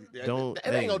 Hey, they ain't going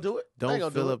to do it.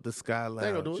 Don't fill up the Sky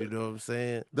Lounge. You know what I'm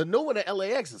saying? The new one at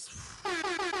LAX is...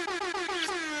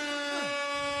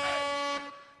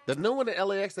 The new one at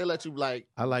LAX, they let you like...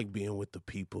 I like being with the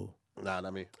people. Nah,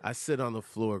 not me. I sit on the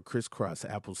floor, crisscross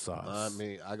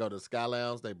applesauce. I go to the Sky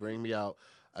Lounge. They bring me out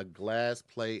a glass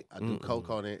plate. I do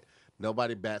Coke on it.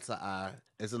 Nobody bats an eye.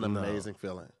 It's an amazing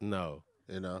feeling. No.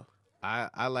 You know?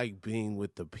 I like being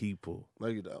with the people. No,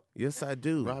 you don't. Yes, I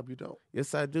do. Rob, you don't.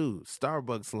 Yes, I do.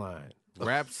 Starbucks line.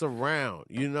 Wraps around,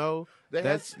 you know?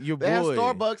 That's your boy. They have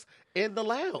Starbucks in the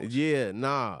lounge. Yeah,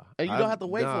 nah. And you don't have to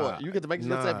wait for it. You get to make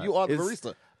yourself, you are the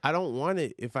barista. I don't want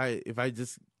it if I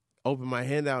just open my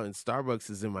hand out and Starbucks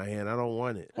is in my hand. I don't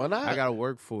want it. Why not? I gotta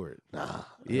work for it. Nah.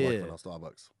 Yeah. Working on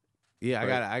Starbucks. Yeah,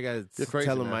 I gotta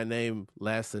tell them man. my name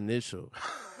last initial.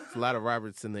 It's a lot of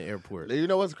Roberts in the airport. You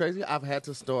know what's crazy? I've had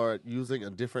to start using a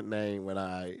different name when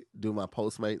I do my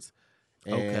Postmates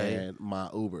and my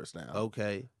Ubers now.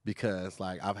 Okay. Because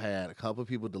like I've had a couple of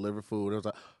people deliver food. It was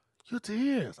like, you're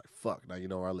Tahir. It's like, fuck, now you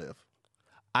know where I live.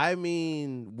 I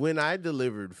mean, when I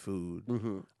delivered food,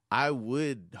 I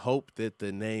would hope that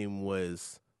the name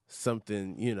was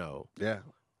something, you know,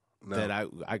 that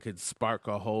I could spark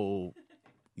a whole,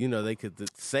 you know, they could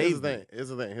save me. Here's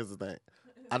the thing.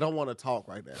 I don't want to talk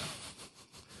right now.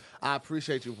 I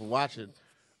appreciate you for watching,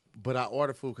 but I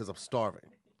order food because I'm starving.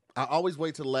 I always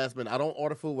wait till the last minute. I don't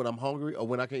order food when I'm hungry or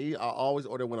when I can eat. I always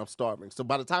order when I'm starving. So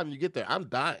by the time you get there, I'm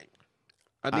dying.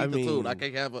 I need the food. I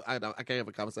can't have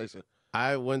a conversation.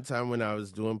 One time when I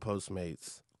was doing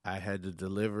Postmates, I had to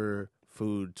deliver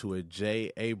food to a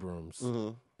J. Abrams,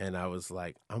 and I was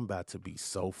like, I'm about to be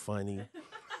so funny.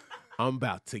 I'm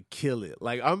about to kill it.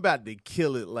 Like, I'm about to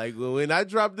kill it. Like, when I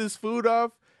drop this food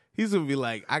off, he's going to be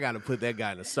like, I got to put that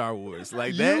guy in a Star Wars.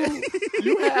 Like that.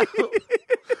 You have...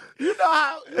 You know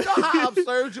how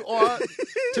absurd you are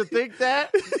to think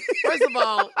that? First of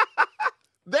all,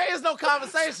 there is no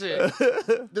conversation.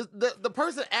 The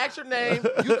person asks your name,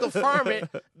 you confirm it,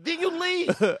 then you leave.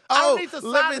 I don't need to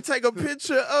let me take a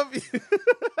picture of you.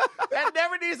 That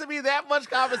never needs to be that much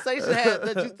conversation had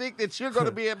that you think that you're going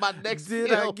to be in my next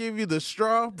Did I give you the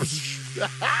straw?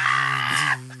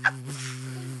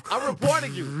 I'm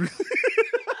reporting you.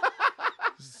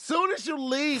 Soon as you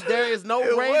leave, there is no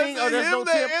rating or there's no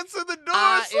tip. Answer the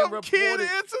door. Some kid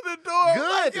answer the door.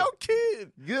 Good. Like, yo,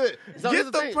 kid. Good. So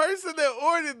get the person that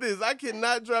ordered this. I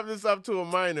cannot drop this off to a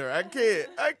minor. I can't.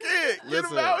 Get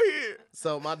him out here.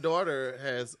 So my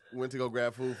daughter went to go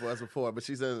grab food for us before, but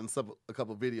she's in a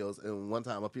couple videos. And one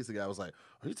time, a pizza guy was like,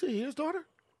 "Are you Tahir's daughter?"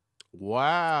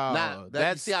 Wow. Now,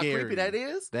 that's see scary. how creepy that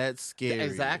is? That's scary.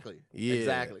 Exactly. Yeah.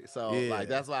 Exactly. So like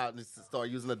that's why I just start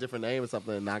using a different name or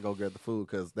something and not go get the food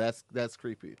because that's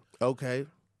creepy. Okay.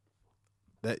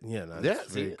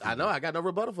 See, I know. I got no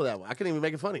rebuttal for that one. I couldn't even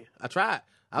make it funny. I tried.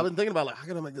 I've been thinking about how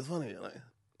can I make this funny? Like,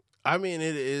 I mean,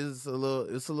 it's a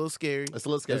little scary. It's a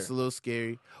little scary. It's a little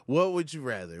scary. What would you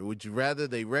rather? Would you rather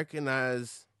they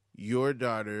recognize your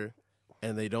daughter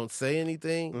and they don't say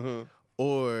anything,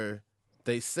 or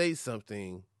they say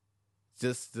something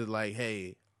just to like,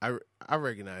 hey, I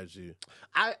recognize you.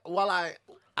 I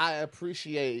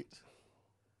appreciate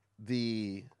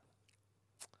the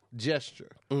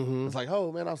gesture. It's like,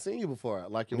 oh man, I've seen you before. I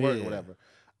like your work or whatever.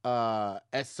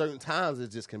 At certain times, it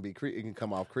just can be it can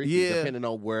come off creepy depending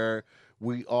on where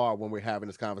we are when we're having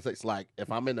this conversation. Like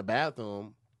if I'm in the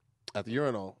bathroom at the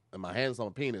urinal and my hand's on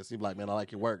my penis, you're like, man, I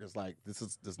like your work. It's like this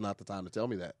is not the time to tell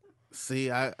me that.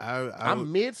 See,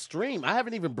 I'm midstream. I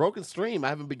haven't even broken stream. I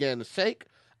haven't began to shake.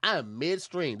 I am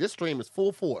midstream. This stream is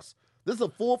full force. This is a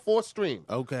full force stream.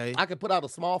 Okay. I can put out a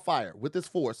small fire with this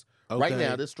force. Okay. Right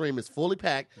now, this stream is fully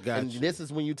packed. And this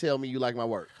is when you tell me you like my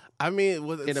work. I mean,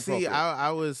 see,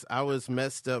 I was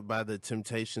messed up by the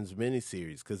Temptations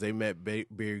miniseries because they met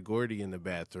Berry Gordy in the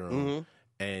bathroom,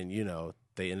 and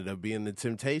they ended up being the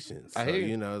Temptations. So,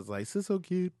 it's like so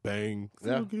cute, bang,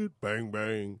 so cute, bang,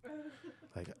 bang.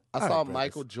 Like I saw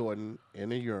Michael Jordan in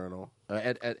the urinal in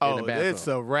the bathroom. It's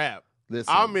a wrap.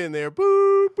 Listen, I'm in there.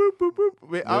 Boop, boop, boop, boop.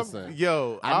 Listen,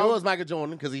 I know it was Michael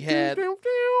Jordan because he had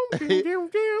he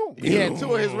had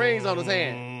two of his rings on his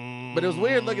hand, but it was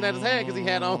weird looking at his hand because he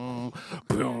had on.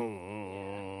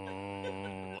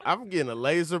 I'm getting a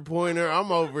laser pointer.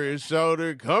 I'm over his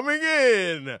shoulder. Coming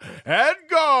in at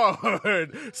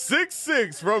guard,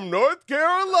 6'6" from North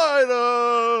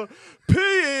Carolina,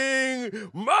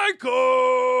 peeing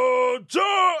Michael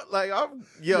Jordan. Like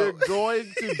You're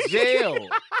going to jail.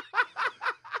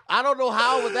 I don't know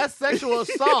how, but that's sexual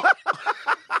assault.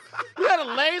 You got a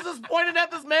lasers pointed at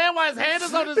this man while his hand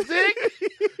is on his dick?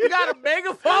 You got a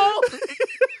megaphone?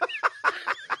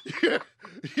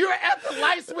 You're at the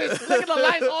light switch, flicking the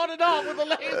lights on and off with a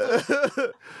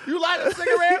laser. You light a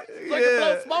cigarette so you can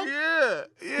blow smoke? Yeah.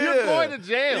 You're going to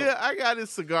jail. Yeah, I got his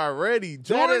cigar ready.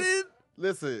 Jordan?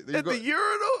 Listen. At the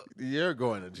urinal? You're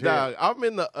going to jail. Dog, I'm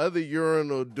in the other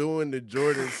urinal doing the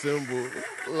Jordan symbol.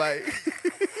 Like...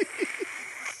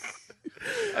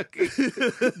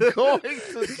 going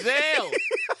to jail.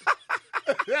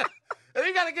 And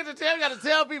you gotta get to jail. You gotta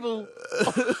tell people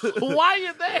why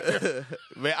you're there.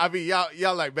 Man, I mean,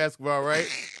 y'all like basketball, right?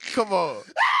 Come on,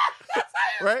 that's how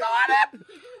you right?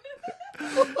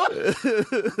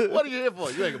 What are you here for?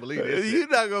 You ain't gonna believe this. You're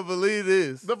not gonna believe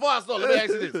this. Before I start, let me ask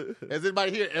you this: has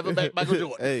anybody here ever met Michael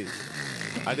Jordan? Hey,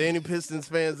 are there any Pistons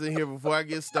fans in here? Before I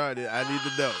get started, I need to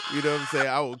know. You know what I'm saying?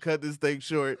 I will cut this thing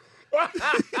short.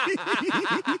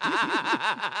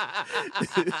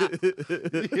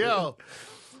 Yo,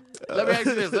 let me ask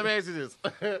you this.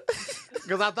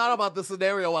 Because I thought about this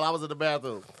scenario while I was in the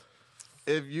bathroom.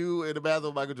 If you in the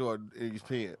bathroom, Michael Jordan, and he's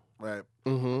peeing, right?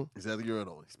 He's at the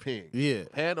urinal. He's peeing. Yeah.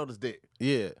 Hand on his dick.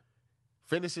 Yeah.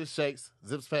 Finishes, shakes,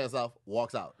 zips pants off,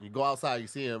 walks out. You go outside, you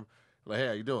see him. Like, hey,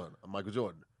 how you doing? I'm Michael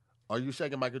Jordan. Are you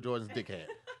shaking Michael Jordan's dick hand?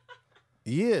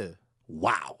 Yeah.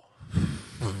 Wow.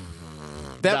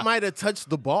 That might have touched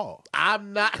the ball.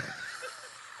 I'm not.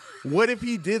 What if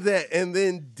he did that and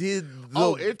then did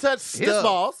the it touched his stuff?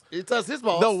 balls. It touched his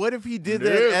balls. No, what if he did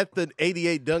that at the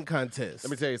 88 dunk contest?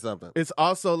 Let me tell you something. It's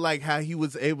also like how he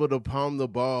was able to palm the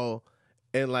ball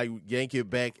and like yank it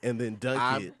back and then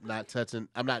dunk it.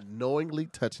 I'm not knowingly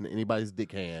touching anybody's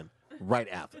dick hand right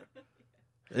after.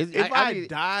 If I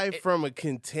die from a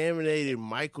contaminated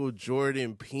Michael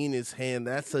Jordan penis hand,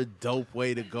 that's a dope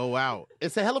way to go out.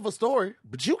 It's a hell of a story,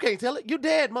 but you can't tell it. You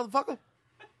dead, motherfucker.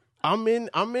 I'm in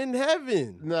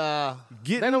heaven. Nah.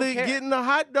 Getting the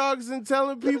hot dogs and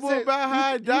telling people about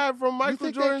how I died from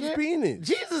Michael Jordan's penis.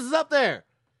 Jesus is up there.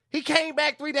 He came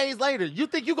back 3 days later. You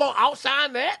think you gonna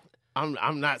outshine that?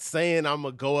 I'm not saying I'm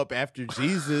gonna go up after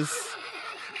Jesus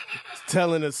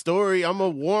telling a story. I'm gonna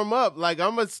warm up. Like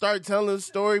I'm gonna start telling a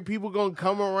story. People gonna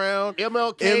come around.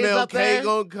 MLK up there.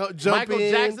 Gonna jump Michael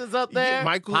in. Jackson's up there.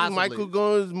 Michael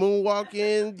gonna moonwalk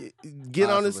in, get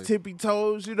on his tippy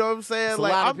toes. You know what I'm saying? It's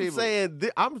like I'm saying,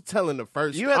 I'm telling the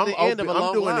first. You at the end of a long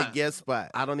I'm doing line. a guest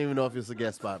spot. I don't even know if it's a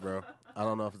guest spot, bro. I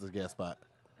don't know if it's a guest spot.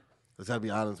 I gotta be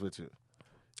honest with you.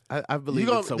 I believe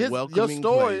it's a welcoming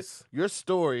place. Your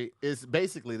story is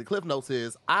basically, the Cliff Notes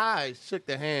is, I shook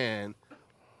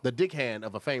the dick hand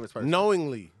of a famous person.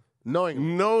 Knowingly.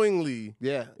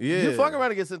 Yeah. You fuck around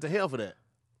and get sent to hell for that.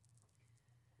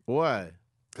 Why?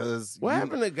 Because what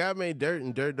happened to God Made Dirt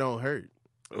and Dirt Don't Hurt?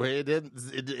 Well, it didn't.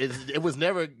 It was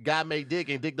never God made dick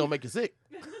and dick don't make you sick.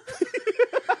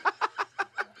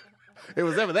 It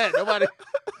was never that.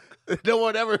 No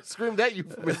one ever screamed at you.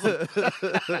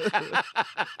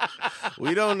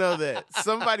 We don't know that.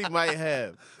 Somebody might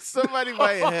have.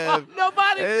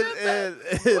 Nobody.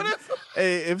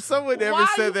 Hey, if someone ever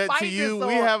said that to you,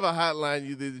 we have a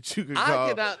hotline that you can call. I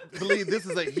cannot believe this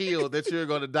is a hill that you're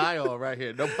going to die on right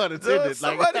here. No pun intended. No,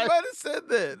 somebody might have said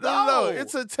that. No,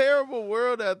 it's a terrible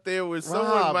world out there where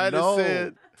someone might have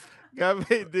said, God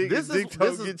made dick and dick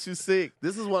don't get you sick.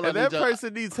 This is one and that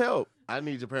person needs help. I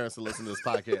need your parents to listen to this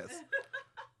podcast.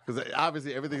 Because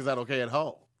obviously everything's not okay at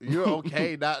home. You're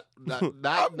okay, not I'm grown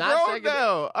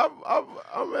now.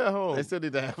 I'm at home. They still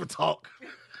need to have a talk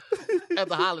at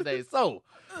the holidays. So,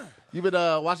 you been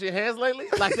washing your hands lately?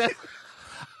 Like that?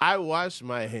 I wash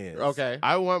my hands. Okay.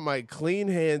 I want my clean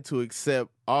hand to accept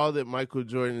all that Michael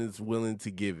Jordan is willing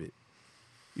to give it.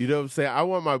 You know what I'm saying? I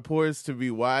want my pores to be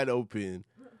wide open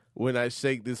when I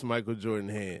shake this Michael Jordan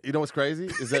hand. You know what's crazy?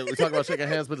 Is that we talk about shaking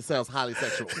hands, but it sounds highly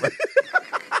sexual.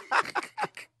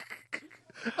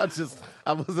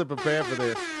 I wasn't prepared for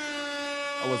this.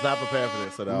 I was not prepared for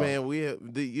this at all. Man,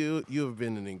 you have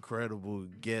been an incredible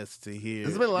guest to hear.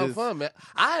 It's been a lot of fun, man.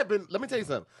 Let me tell you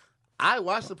something. I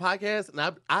watched the podcast,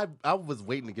 and I was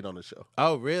waiting to get on the show.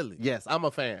 Oh, really? Yes, I'm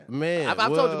a fan. Man.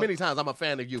 I've told you many times I'm a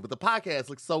fan of you, but the podcast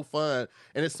looks so fun,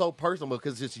 and it's so personal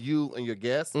because it's just you and your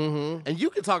guests, and you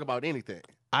can talk about anything.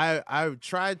 I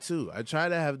try to. I try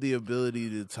to have the ability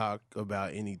to talk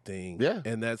about anything. Yeah.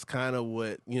 And that's kind of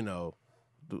what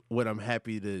I'm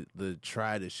happy to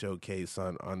try to showcase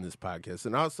on this podcast.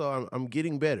 And also, I'm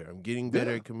getting better. I'm getting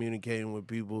better at communicating with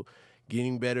people,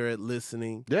 getting better at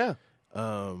listening. Yeah.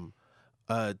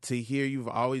 To hear you've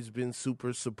always been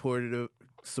super supportive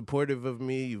of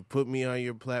me. You've put me on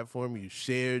your platform. You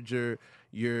shared your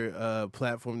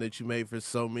platform that you made for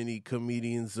so many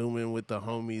comedians, Zooming with the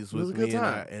homies with me,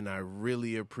 and I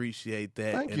really appreciate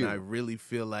that. Thank you. I really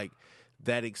feel like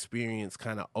that experience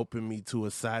kind of opened me to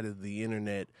a side of the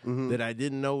internet that I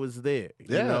didn't know was there.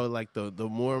 Yeah. You know, like the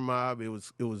Moore mob, it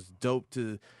was dope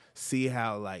to see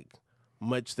how like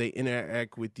much they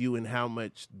interact with you and how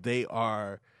much they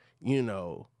are, you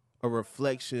know, a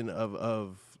reflection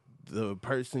of the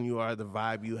person you are, the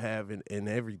vibe you have, and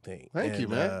everything. Thank you,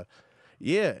 man.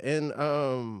 Yeah,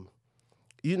 and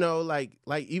you know, like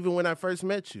even when I first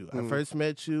met you, I first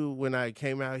met you when I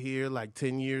came out here like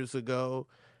 10 years ago.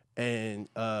 And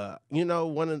you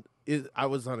know, I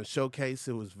was on a showcase.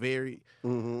 It was very,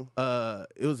 it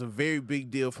was a very big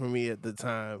deal for me at the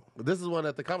time. This is one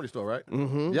at the Comedy Store, right?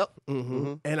 Mm-hmm. Yep.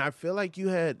 Mm-hmm. And I feel like you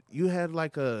had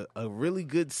like a really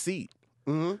good seat,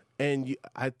 and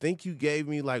I think you gave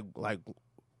me like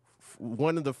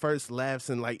one of the first laughs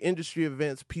in like industry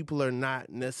events. People are not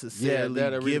necessarily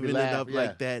giving it up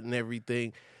like that and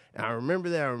everything. And I remember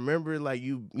that. I remember like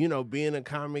you know, being a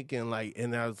comic and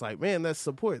I was like, man, that's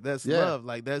support. That's love.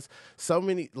 Like that's so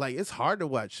many, like it's hard to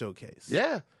watch showcase.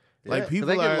 Yeah. Like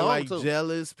people are like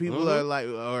jealous. People are like,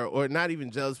 or not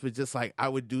even jealous, but just like I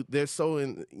would do. They're so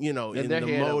in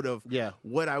the mode of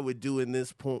what I would do in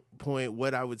this point,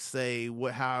 what I would say,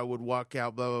 how I would walk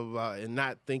out, blah blah blah, and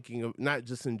not thinking of, not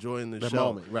just enjoying the show.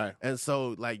 Moment, right? And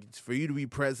so like for you to be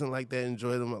present like that,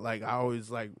 enjoy them. Like I always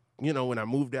like, you know, when I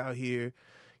moved out here,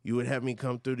 you would have me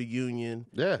come through the union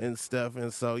and stuff.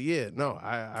 And so,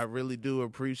 I really do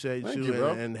appreciate you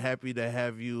bro. and happy to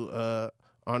have you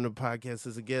on the podcast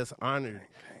as a guest. Honored,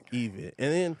 even.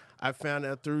 And then I found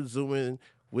out through Zooming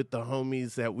with the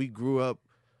homies that we grew up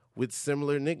with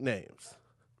similar nicknames.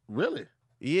 Really?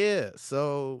 Yeah.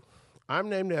 So I'm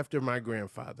named after my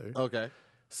grandfather. Okay.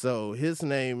 So his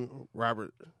name,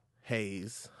 Robert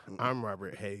Hayes. I'm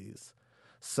Robert Hayes.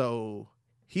 So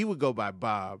he would go by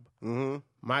Bob. Mm-hmm.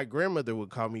 My grandmother would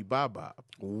call me Bob.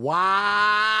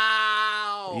 Wow.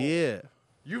 Yeah.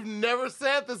 You've never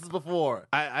said this before.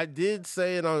 I did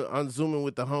say it on Zooming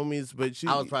with the homies, but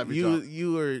I was probably drunk.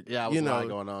 you were I was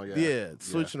going on.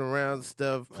 Switching around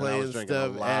stuff, playing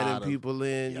stuff, adding people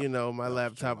in. My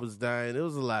laptop was dying. It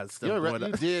was a lot of stuff going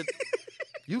on.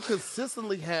 You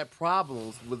consistently had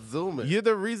problems with Zooming. You're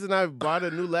the reason I bought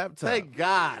a new laptop. Thank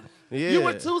God. Yeah. You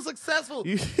were too successful.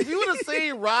 If you would have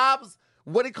seen Rob's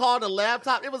what he called a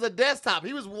laptop, it was a desktop.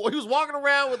 He was walking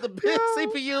around with the big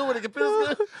CPU and the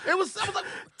computer. I was like,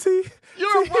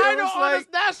 you're a writer on this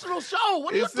national show.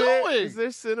 What are you doing? Is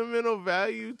there sentimental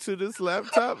value to this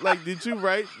laptop? Like, did you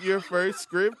write your first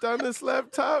script on this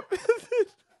laptop?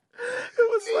 It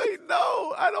was like,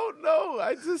 no, I don't know.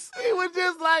 He was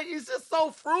just like, he's just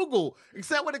so frugal,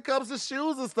 except when it comes to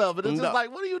shoes and stuff. And it's just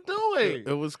like, what are you doing?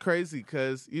 It was crazy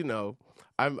because,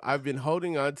 I've been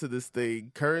holding on to this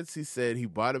thing. Currency said he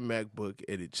bought a MacBook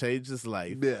and it changed his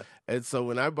life. Yeah. And so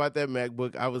when I bought that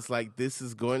MacBook, I was like, this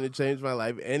is going to change my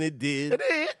life. And it did. It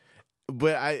did.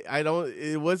 But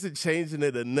it wasn't changing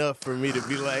it enough for me to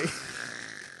be like,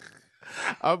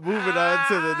 I'm moving on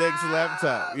to the next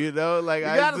laptop. Like you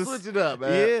gotta switch it up,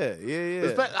 man.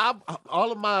 Yeah.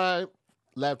 All of my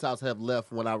laptops have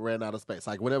left when I ran out of space.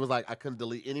 Like when it was like I couldn't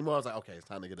delete anymore, I was like, okay, it's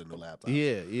time to get a new laptop.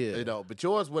 Yeah. But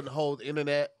yours wouldn't hold the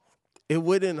internet. It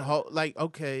wouldn't hold. Like,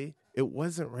 okay, it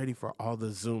wasn't ready for all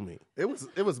the zooming. It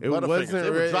wasn't ready.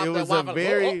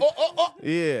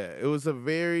 It was a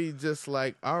very just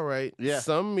like, all right,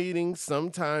 some meetings,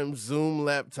 sometimes Zoom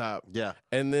laptop. Yeah.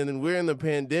 And then we're in the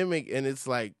pandemic and it's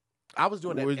like, I was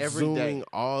doing that we're every zooming day.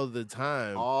 all the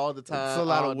time. All the time. It's a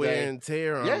lot of wear and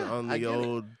tear on the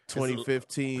old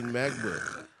 2015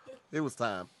 MacBook. It was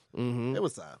time. Mm-hmm. It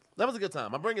was time. That was a good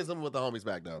time. I'm bringing something with the homies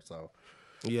back though. So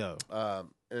yeah.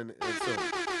 And so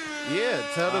yeah,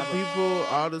 tell the people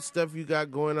all the stuff you got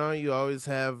going on. You always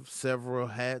have several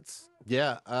hats.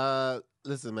 Yeah.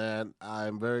 Listen, man,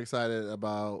 I'm very excited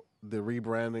about the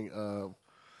rebranding of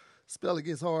Spelling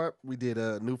Gets Hard. We did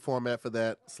a new format for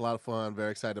that. It's a lot of fun.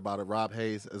 Very excited about it. Rob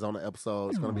Hayes is on the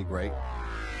episode. It's going to be great.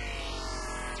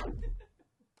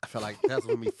 I feel like that's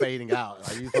when me fading out.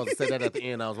 Like, you supposed to say that at the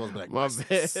end. I was supposed to be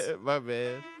like, My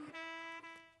bad.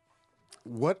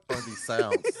 What are these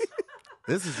sounds?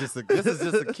 This is just a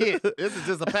kit. This is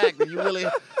just a pack that you really.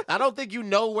 I don't think you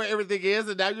know where everything is,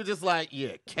 and now you're just like,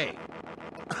 yeah, K.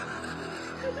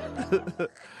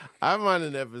 I'm on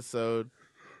an episode.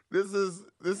 This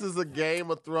is a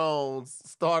Game of Thrones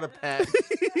starter pack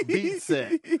beat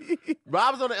set.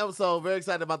 Rob's on the episode. Very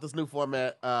excited about this new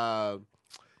format.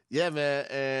 Yeah, man.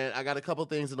 And I got a couple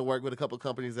things in the work with a couple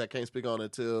companies that can't speak on it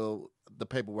until the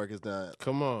paperwork is done.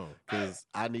 Come on. Because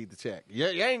I need the check. You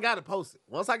ain't got to post it.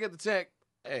 Once I get the check,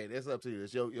 hey, that's up to you.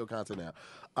 It's your content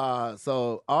now.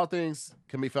 So all things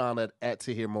can be found at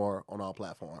Tahir Moore on all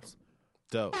platforms.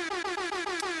 Dope.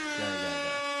 Gang.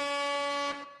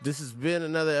 This has been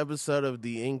another episode of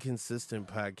the Inconsistent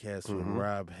Podcast with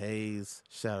Rob Hayes.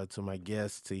 Shout out to my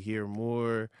guest, Tahir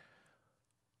Moore.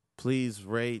 Please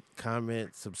rate,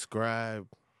 comment, subscribe.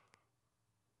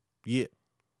 Yeah.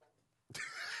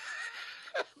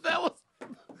 That was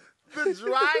the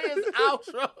driest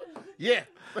outro. Yeah.